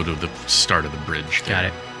move. I'll go to the start of the bridge. Got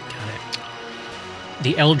it.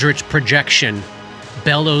 The eldritch projection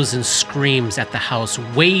bellows and screams at the house,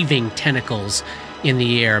 waving tentacles in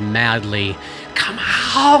the air madly. Come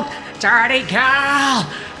out, dirty girl!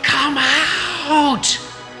 Come out!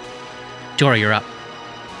 Dora, you're up.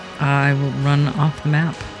 I will run off the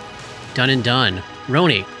map. Done and done.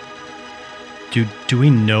 Roni, Do we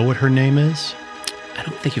know what her name is? I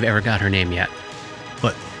don't think you've ever got her name yet.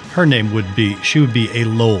 But her name would be a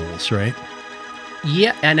Lowles, right?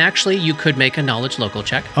 Yeah, and actually, you could make a knowledge local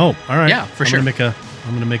check. Oh, all right. Yeah, for sure. I'm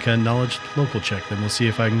gonna make a knowledge local check. Then we'll see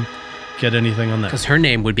if I can get anything on that. Because her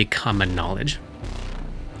name would be common knowledge.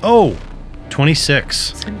 Oh,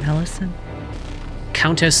 26. Is it Ellison?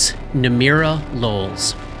 Countess Namira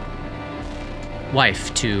Lowles.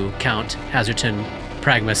 Wife to Count Hazerton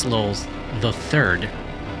Pragmus Lowles III.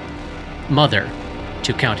 Mother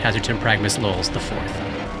to Count Hazerton Pragmus Lowles IV.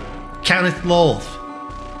 Countess Lowles.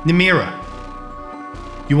 Namira.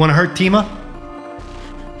 You want to hurt Tima?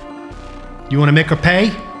 You want to make her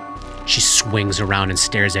pay? She swings around and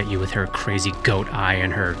stares at you with her crazy goat eye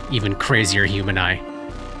and her even crazier human eye.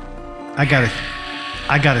 I got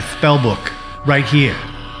a spell book right here.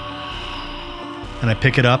 And I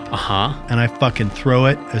pick it up. And I fucking throw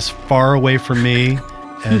it as far away from me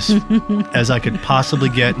as I could possibly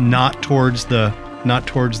get, not towards the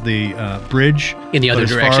bridge. In the other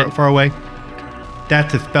direction. Far away.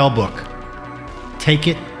 That's a spell book. Take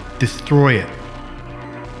it, destroy it.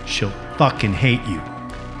 She'll fucking hate you.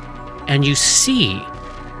 And you see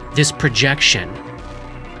this projection.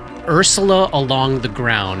 Ursula along the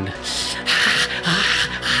ground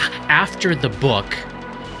after the book,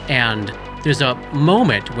 and there's a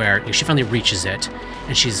moment where she finally reaches it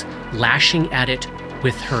and she's lashing at it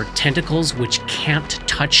with her tentacles, which can't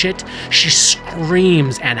touch it. She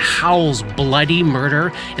screams and howls bloody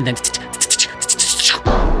murder and then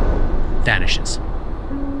vanishes.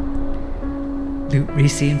 Loot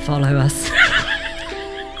Reese and follow us.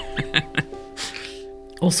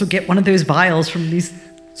 Also get one of those vials from these.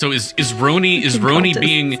 So is Roni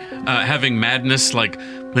being having madness like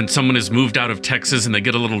when someone has moved out of Texas and they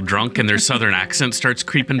get a little drunk and their southern accent starts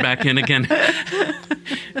creeping back in again?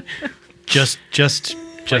 Just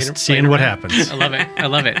Playing seeing what around. happens. I love it. I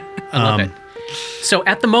love it. I love it. So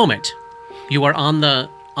at the moment, you are on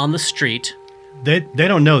the street. They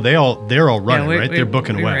don't know. They're all running, Yeah, right? They're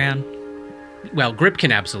booking we away. ran. Well, Grip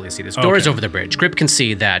can absolutely see this. Dora's Okay. over the bridge. Grip can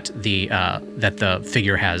see that the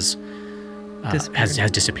figure has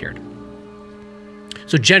disappeared.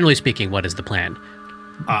 So generally speaking, what is the plan?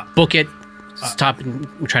 Book it. Stop and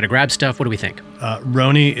try to grab stuff. What do we think?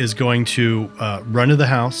 Roni is going to run to the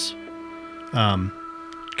house, kind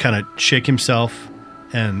of shake himself,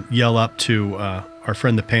 and yell up to our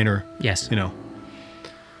friend the painter. Yes.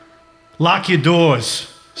 Lock your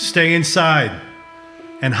doors, stay inside,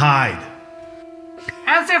 and hide.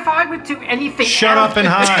 As if I would do anything Shut else. up and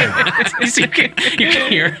hide. So you can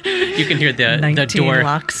hear the 19 door.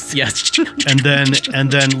 locks. Yes. and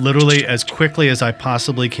then literally as quickly as I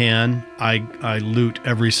possibly can, I loot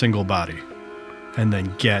every single body, and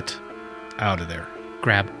then get out of there.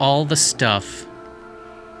 Grab all the stuff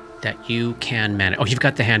that you can manage. Oh, you've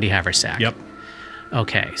got the handy haversack. Yep.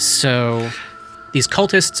 Okay, so these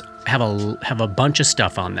cultists have a bunch of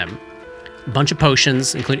stuff on them. A bunch of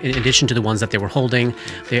potions, including in addition to the ones that they were holding.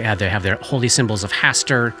 They have their holy symbols of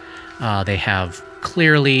Hastur. They have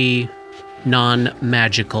clearly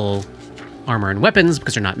non-magical armor and weapons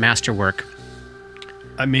because they're not masterwork.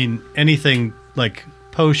 I mean, anything like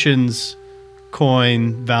potions,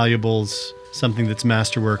 coin, valuables, something that's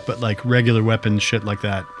masterwork, but like regular weapons, shit like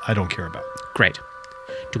that, I don't care about. Great.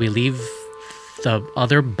 Do we leave the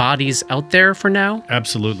other bodies out there for now?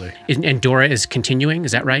 Absolutely. And Dora is continuing,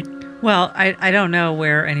 is that right? Well, I don't know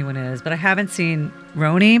where anyone is, but I haven't seen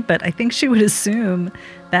Roni, but I think she would assume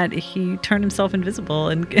that he turned himself invisible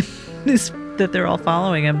and that they're all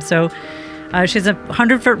following him. So she has a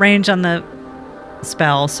 100-foot range on the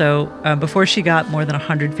spell. So before she got more than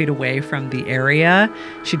 100 feet away from the area,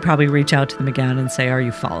 she'd probably reach out to them again and say, "Are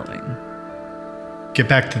you following?" Get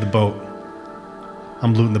back to the boat.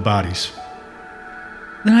 I'm looting the bodies.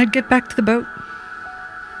 Then I'd get back to the boat.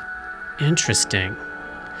 Interesting.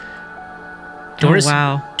 Oh,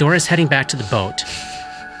 wow. Dora's heading back to the boat.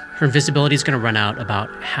 Her invisibility is going to run out about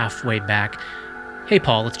halfway back. Hey,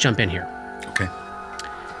 Paul, let's jump in here. Okay.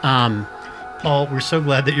 Paul, we're so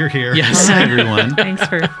glad that you're here. Yes. Hi, everyone.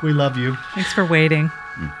 We love you. Thanks for waiting.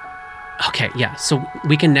 Okay, yeah. So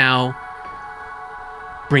we can now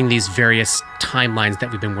bring these various timelines that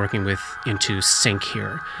we've been working with into sync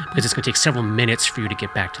here, because it's going to take several minutes for you to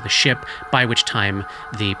get back to the ship, by which time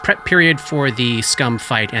the prep period for the scum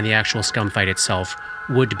fight and the actual scum fight itself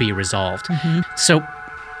would be resolved. So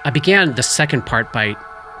I began the second part by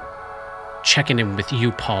checking in with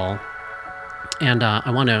you, Paul, and I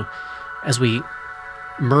want to, as we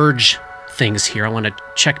merge things here, I want to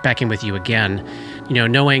check back in with you again,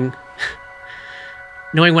 knowing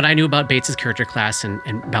what I knew about Bates's character class and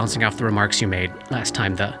bouncing off the remarks you made last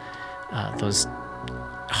time, those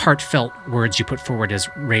heartfelt words you put forward as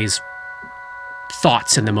Ray's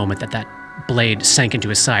thoughts in the moment that blade sank into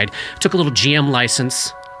his side, took a little GM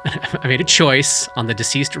license. I made a choice on the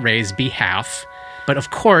deceased Ray's behalf. But of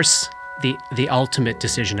course, the ultimate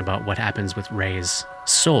decision about what happens with Ray's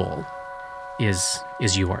soul is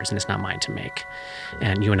yours, and it's not mine to make.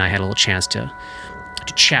 And you and I had a little chance to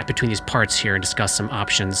chat between these parts here and discuss some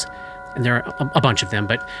options. And there are a bunch of them,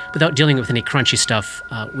 but without dealing with any crunchy stuff,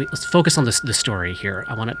 let's focus on the story here.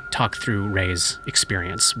 I want to talk through Ray's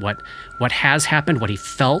experience, what has happened, what he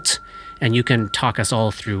felt, and you can talk us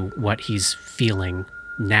all through what he's feeling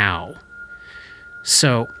now.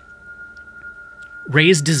 So,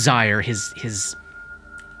 Ray's desire, his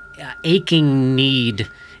aching need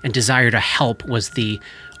and desire to help was the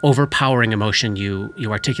overpowering emotion you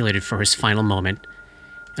articulated for his final moment.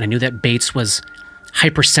 And I knew that Bates was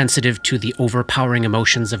hypersensitive to the overpowering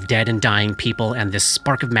emotions of dead and dying people, and this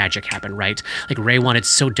spark of magic happened, right? Like Ray wanted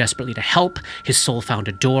so desperately to help, his soul found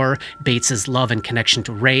a door. Bates's love and connection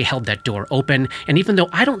to Ray held that door open, and even though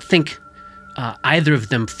I don't think either of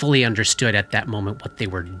them fully understood at that moment what they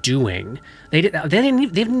were doing, they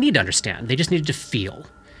didn't need to understand. They just needed to feel.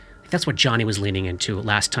 That's what Johnny was leaning into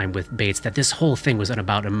last time with Bates, that this whole thing was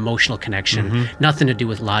about emotional connection, nothing to do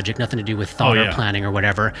with logic, nothing to do with thought or planning or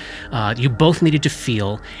whatever. You both needed to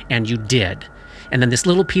feel, and you did. And then this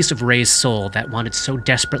little piece of Ray's soul that wanted so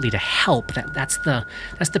desperately to help, that's the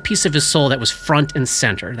piece of his soul that was front and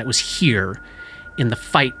center, that was here in the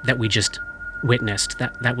fight that we just witnessed.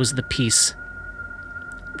 That was the piece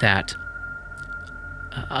that,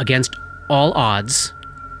 against all odds,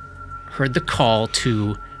 heard the call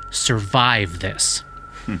to survive this.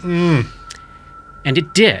 And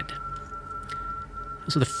it did.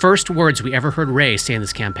 So the first words we ever heard Ray say in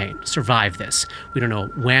this campaign, survive this. We don't know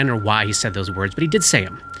when or why he said those words, but he did say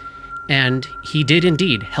them. And he did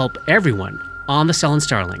indeed help everyone on the Stellan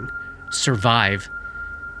Starling survive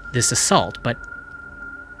this assault. But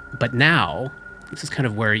now, this is kind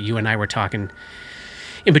of where you and I were talking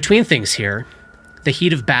in between things here. The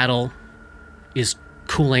heat of battle is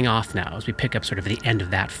cooling off now as we pick up sort of the end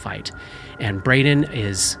of that fight. And Brayden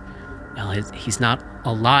is, well, he's not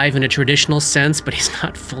alive in a traditional sense, but he's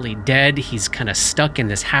not fully dead. He's kind of stuck in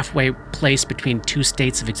this halfway place between two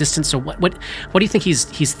states of existence. So what do you think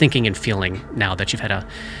he's thinking and feeling now that you've had a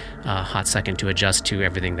hot second to adjust to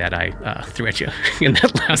everything that I threw at you in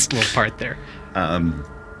that last little part there?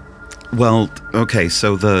 Well, okay,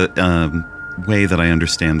 so the way that I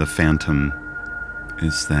understand the Phantom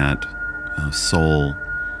is that a soul,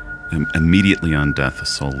 immediately on death, a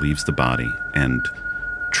soul leaves the body and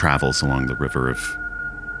travels along the river of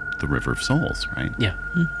souls, right? Yeah.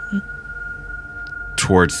 Mm-hmm.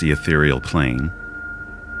 Towards the ethereal plane.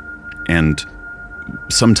 And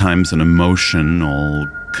sometimes an emotional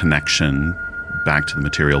connection back to the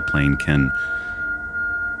material plane can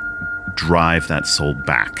drive that soul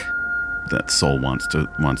back. That soul wants to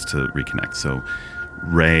reconnect. So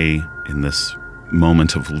Ray, in this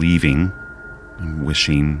moment of leaving,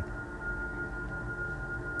 wishing,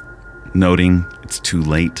 noting it's too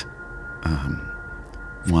late,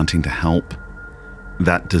 wanting to help,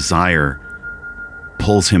 that desire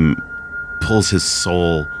pulls his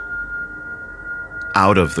soul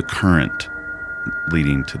out of the current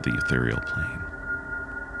leading to the ethereal plane.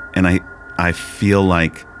 And I feel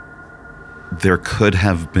like there could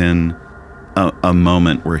have been a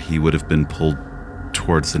moment where he would have been pulled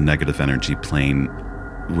towards the negative energy plane,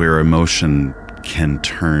 where emotion can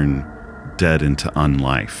turn dead into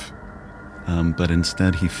unlife. But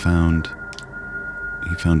instead he found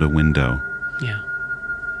a window. Yeah.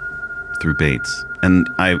 Through Bates. And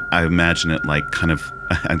I imagine it like kind of,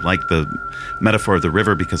 I like the metaphor of the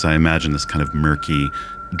river because I imagine this kind of murky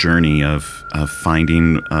journey of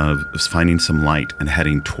finding some light and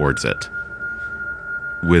heading towards it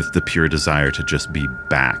with the pure desire to just be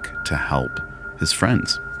back to help his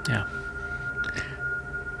friends. Yeah.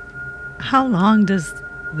 How long does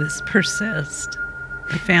this persist?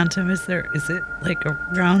 The Phantom, is it like a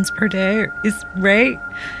rounds per day? Or is Ray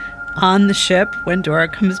on the ship when Dora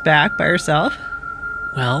comes back by herself?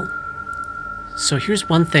 Well, so here's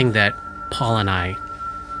one thing that Paul and I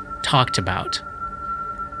talked about,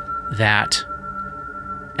 that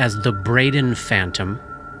as the Brayden Phantom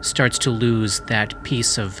starts to lose that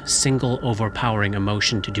piece of single overpowering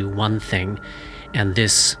emotion to do one thing, and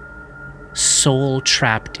this soul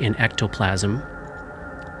trapped in ectoplasm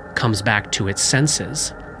comes back to its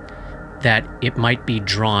senses, that it might be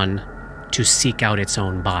drawn to seek out its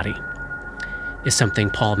own body, is something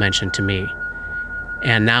Paul mentioned to me.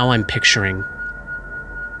 And now I'm picturing,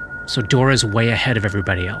 so Dora's way ahead of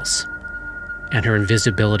everybody else, and her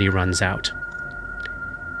invisibility runs out.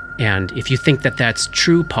 And if you think that that's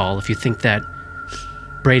true, Paul, if you think that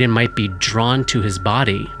Brayden might be drawn to his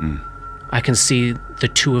body, I can see the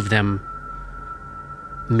two of them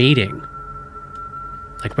meeting,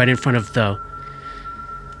 like right in front of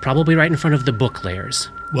probably right in front of the book layers.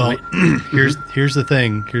 Well, here's the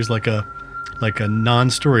thing. Here's like a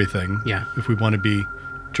non-story thing. Yeah. If we want to be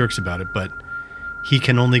jerks about it, but he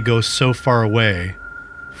can only go so far away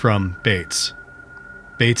from Bates.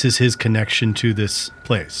 Bates is his connection to this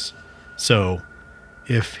place. So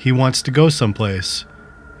if he wants to go someplace,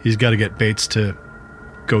 he's got to get Bates to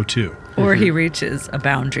go too. Or he reaches a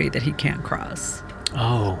boundary that he can't cross.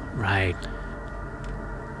 Oh, right.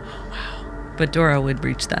 But Dora would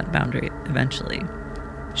reach that boundary eventually.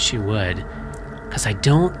 She would. Because I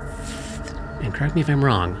don't, and correct me if I'm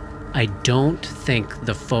wrong, I don't think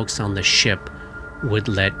the folks on the ship would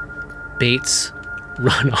let Bates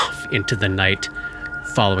run off into the night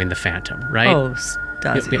following the Phantom, right? Oh,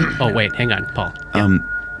 does he? Oh, wait, hang on, Paul.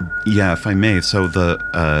 Yeah, if I may. So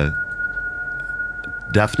the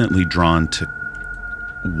definitely drawn to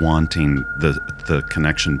wanting the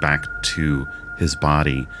connection back to his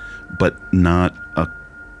body, but not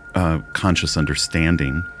a conscious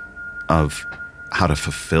understanding of how to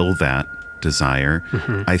fulfill that desire.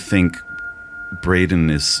 Mm-hmm. I think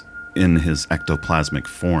Brayden is in his ectoplasmic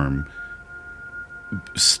form,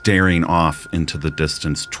 staring off into the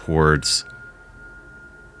distance towards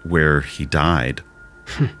where he died,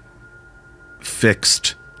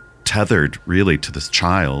 fixed, tethered really to this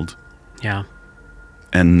child. Yeah.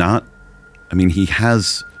 And not, I mean, he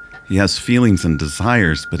has feelings and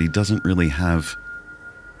desires, but he doesn't really have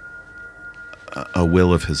a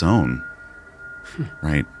will of his own,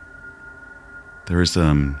 right? There's,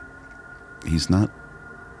 he's not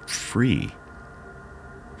free.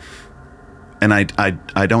 And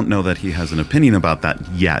I don't know that he has an opinion about that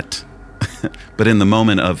yet. But in the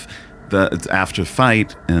moment of the after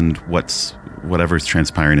fight and whatever's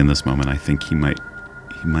transpiring in this moment, I think he might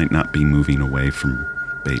not be moving away from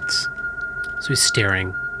Bates. So he's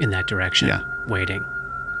staring in that direction, Yeah. waiting.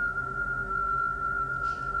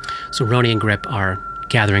 So Roni and Grip are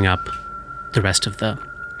gathering up the rest of the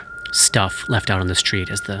stuff left out on the street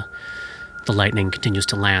as the lightning continues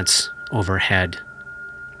to lance overhead.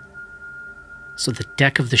 So the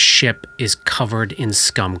deck of the ship is covered in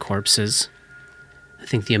scum corpses. I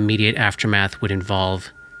think the immediate aftermath would involve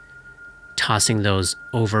tossing those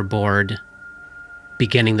overboard,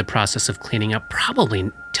 beginning the process of cleaning up,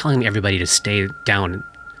 probably telling everybody to stay down.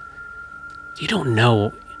 You don't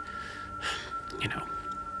know,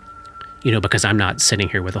 because I'm not sitting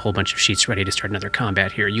here with a whole bunch of sheets ready to start another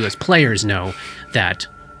combat here. You as players know that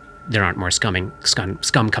there aren't more scum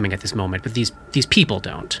coming at this moment, but these people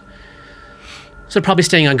don't. So probably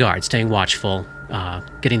staying on guard, staying watchful,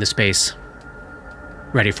 getting the space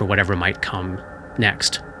ready for whatever might come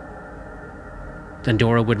next. Then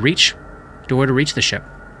Dora would reach the ship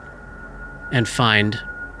and find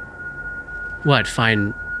the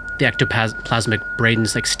ectoplasmic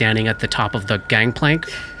Braden's like standing at the top of the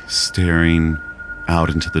gangplank, Staring out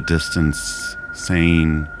into the distance,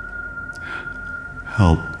 saying,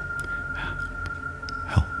 "Help,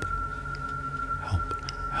 help, help,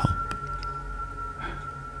 help,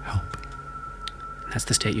 help." That's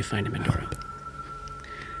the state you find him in, Dora.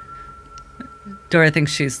 Dora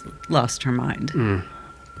thinks she's lost her mind.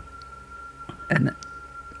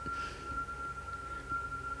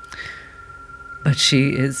 But she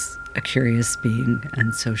is a curious being,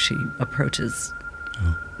 and so she approaches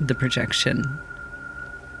the projection,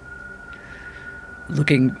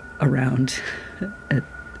 looking around at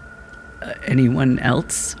anyone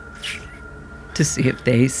else to see if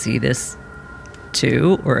they see this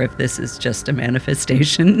too, or if this is just a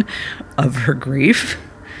manifestation of her grief.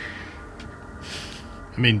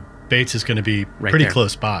 I mean, Bates is going to be Right pretty there.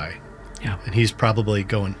 close by. Yeah. And he's probably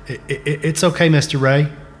going, it's okay, Mr.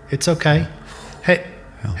 Ray. It's okay.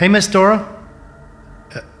 Hey, Miss Dora.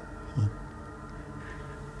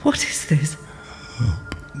 What is this?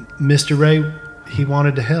 Mr. Ray, he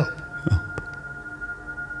wanted to help.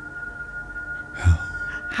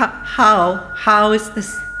 How is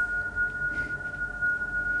this?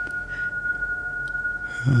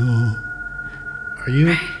 Are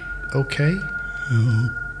you okay?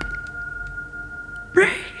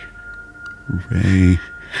 Ray. Ray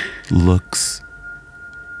looks.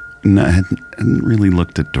 Hadn't really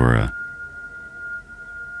looked at Dora.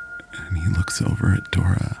 And he looks over at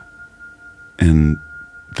Dora. And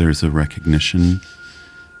there's a recognition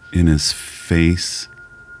in his face.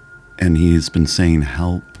 And he has been saying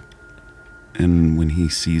help. And when he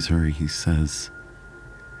sees her, he says,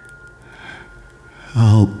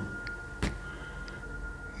 "Help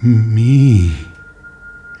me.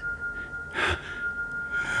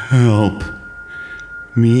 Help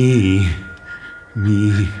me.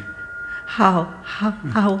 Me." How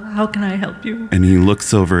can I help you? And he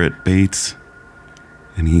looks over at Bates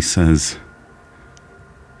and he says,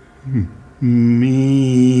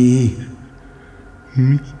 Me.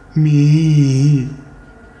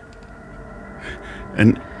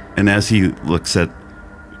 And as he looks at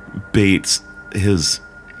Bates, his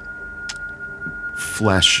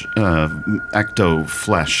flesh, ecto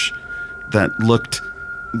flesh, that looked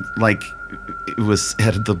like it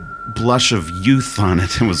had the blush of youth on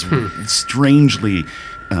it and was strangely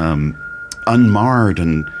unmarred,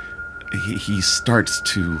 and he starts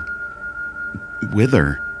to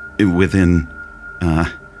wither within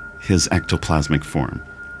his ectoplasmic form.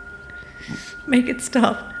 Make it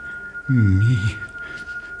stop. Me.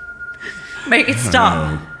 Make it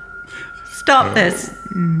stop. Stop this.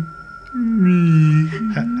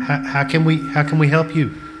 How can we help you?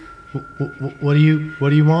 What do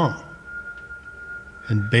you want?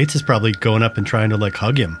 And Bates is probably going up and trying to like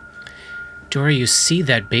hug him. Dora, you see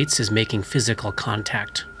that Bates is making physical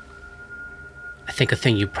contact. I think a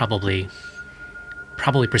thing you probably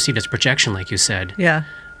perceived as projection, like you said. Yeah.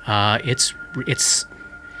 It's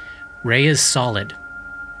Ray is solid.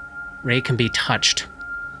 Ray can be touched.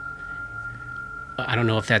 I don't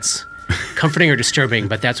know if that's comforting or disturbing,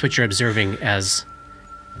 but that's what you're observing as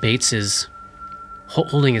Bates is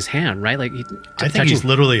holding his hand, right? Like I think he's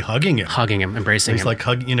literally hugging him. hugging him, embracing He's him. like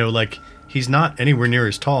hugging, like he's not anywhere near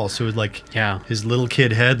as tall, so it's like Yeah. his little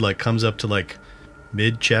kid head like comes up to like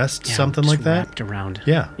mid chest, Yeah, something just like that. wrapped around.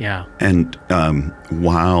 Yeah. Yeah. And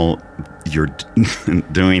while you're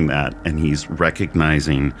doing that, and he's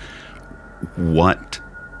recognizing what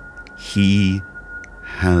he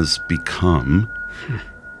has become.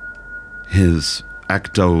 His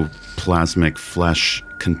ectoplasmic flesh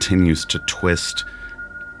continues to twist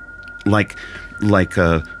like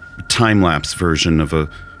a time-lapse version of a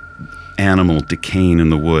animal decaying in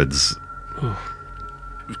the woods,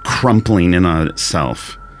 crumpling in on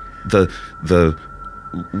itself. The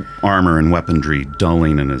armor and weaponry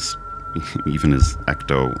dulling, and even his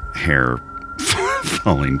ecto hair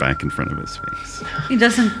falling back in front of his face. He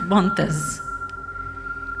doesn't want this.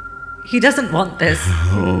 He doesn't want this.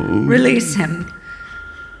 Release him.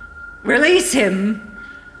 Release him.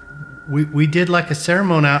 We did like a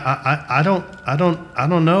ceremony. I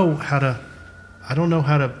don't know how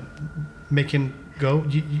to make him go.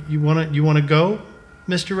 You wanna go,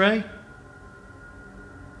 Mr. Ray?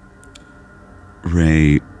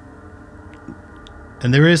 Ray.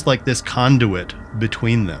 And there is like this conduit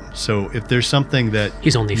between them. So if there's something that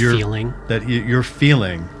He's only feeling. That you're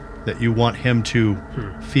feeling, that you want him to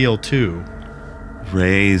feel too.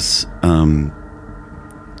 Ray's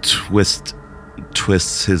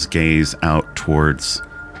twists his gaze out towards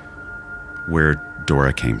where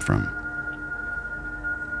Dora came from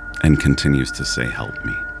and continues to say, "Help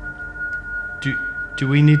me." Do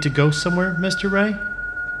we need to go somewhere, Mr. Ray?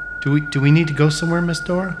 Do we need to go somewhere, Miss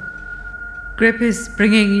Dora? Grip is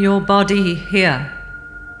bringing your body here.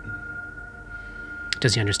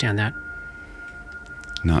 Does he understand that?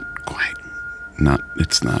 Not quite.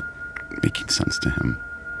 It's not making sense to him.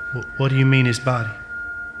 What do you mean his body?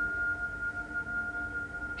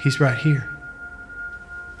 He's right here.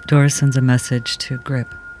 Dora sends a message to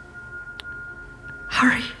Grip.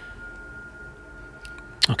 Hurry.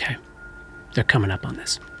 Okay. They're coming up on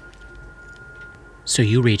this. So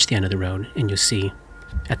you reach the end of the road and you see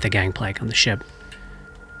at the gangplank on the ship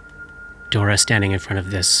Dora standing in front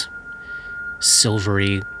of this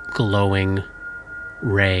silvery, glowing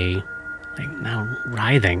Ray, like now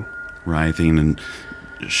writhing. Writhing and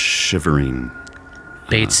shivering.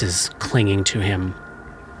 Bates is clinging to him.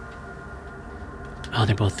 Oh,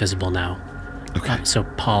 they're both visible now. Okay. So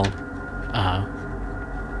Paul,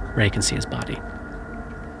 Ray can see his body.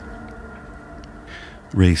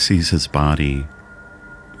 Ray sees his body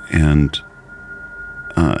and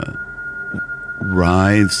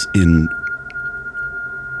writhes in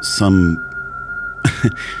some.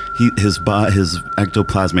 His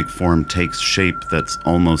ectoplasmic form takes shape that's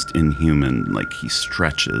almost inhuman, like he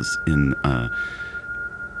stretches in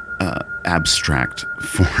abstract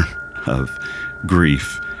form of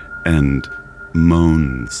grief and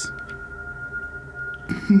moans.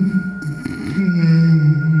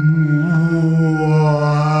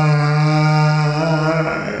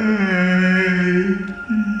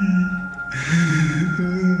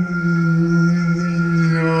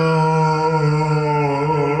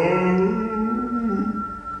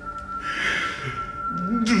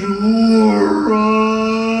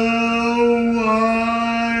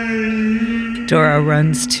 Dora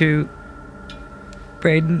runs to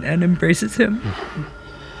Braden and embraces him.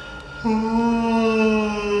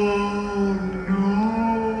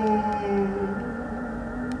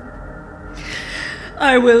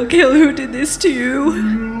 I will kill who did this to you.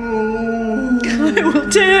 I will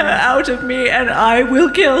tear her out of me and I will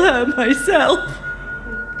kill her myself.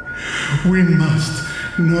 We must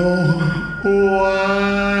know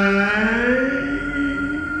why.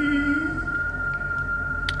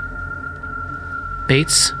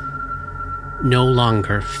 Bates no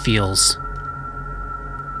longer feels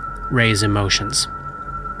Ray's emotions.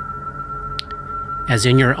 As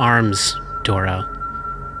in your arms, Dora,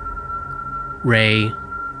 Ray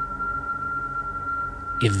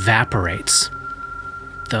evaporates.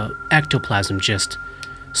 The ectoplasm just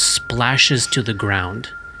splashes to the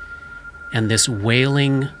ground, and this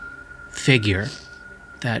wailing figure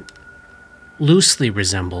that loosely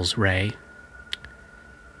resembles Ray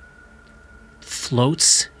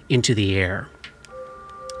floats into the air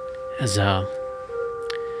as a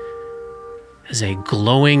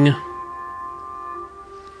glowing,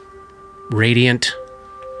 radiant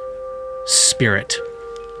spirit.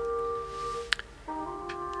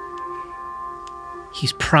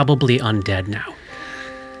 He's probably undead now.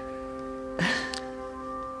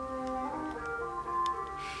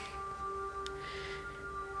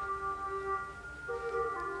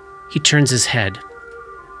 He turns his head,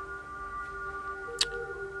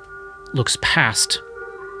 looks past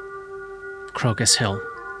Crocus Hill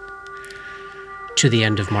to the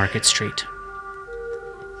end of Market Street.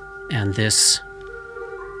 And this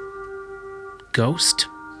ghost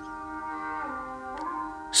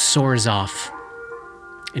soars off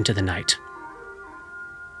into the night.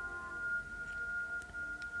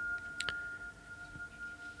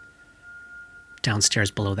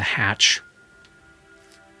 downstairs below the hatch.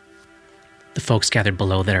 The folks gathered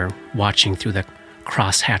below that are watching through the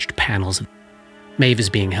cross-hatched panels. Maeve is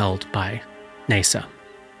being held by Nasa.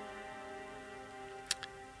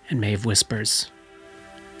 And Maeve whispers,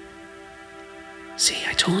 "See,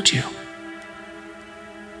 I told you.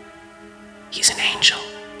 He's an angel."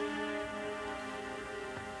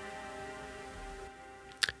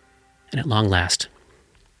 And at long last,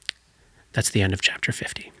 that's the end of chapter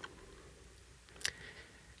 50.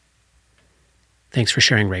 Thanks for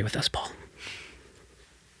sharing Ray with us, Paul.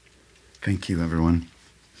 Thank you, everyone.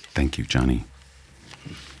 Thank you, Johnny.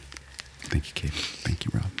 Thank you, Kate. Thank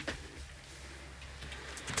you, Rob.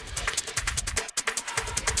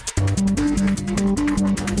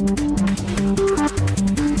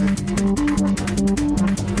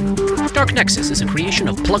 Dark Nexus is a creation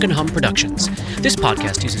of Plug and Hum Productions. This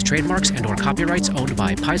podcast uses trademarks and/or copyrights owned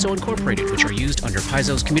by Paizo Incorporated, which are used under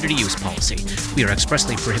Paizo's community use policy. We are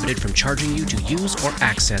expressly prohibited from charging you to use or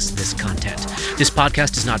access this content. This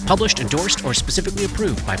podcast is not published, endorsed, or specifically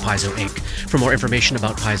approved by Paizo Inc. For more information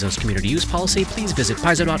about Paizo's community use policy, please visit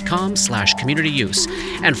paizo.com/communityuse.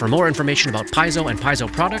 And for more information about Paizo and Paizo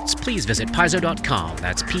products, please visit paizo.com.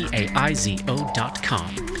 That's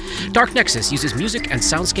PAIZO.com. Dark Nexus uses music and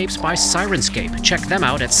soundscapes by Sirenscape. Check them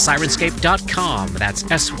out at sirenscape.com. That's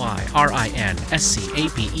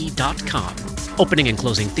SYRINSCAPE.com. Opening and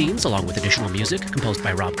closing themes, along with additional music, composed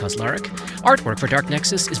by Rob Kozlarek. Artwork for Dark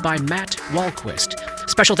Nexus is by Matt Walquist.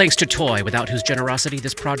 Special thanks to Toy, without whose generosity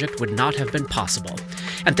this project would not have been possible.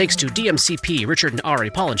 And thanks to DMCP, Richard and Ari,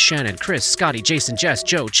 Paul and Shannon, Chris, Scotty, Jason, Jess,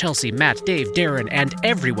 Joe, Chelsea, Matt, Dave, Darren, and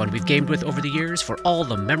everyone we've gamed with over the years for all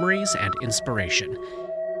the memories and inspiration.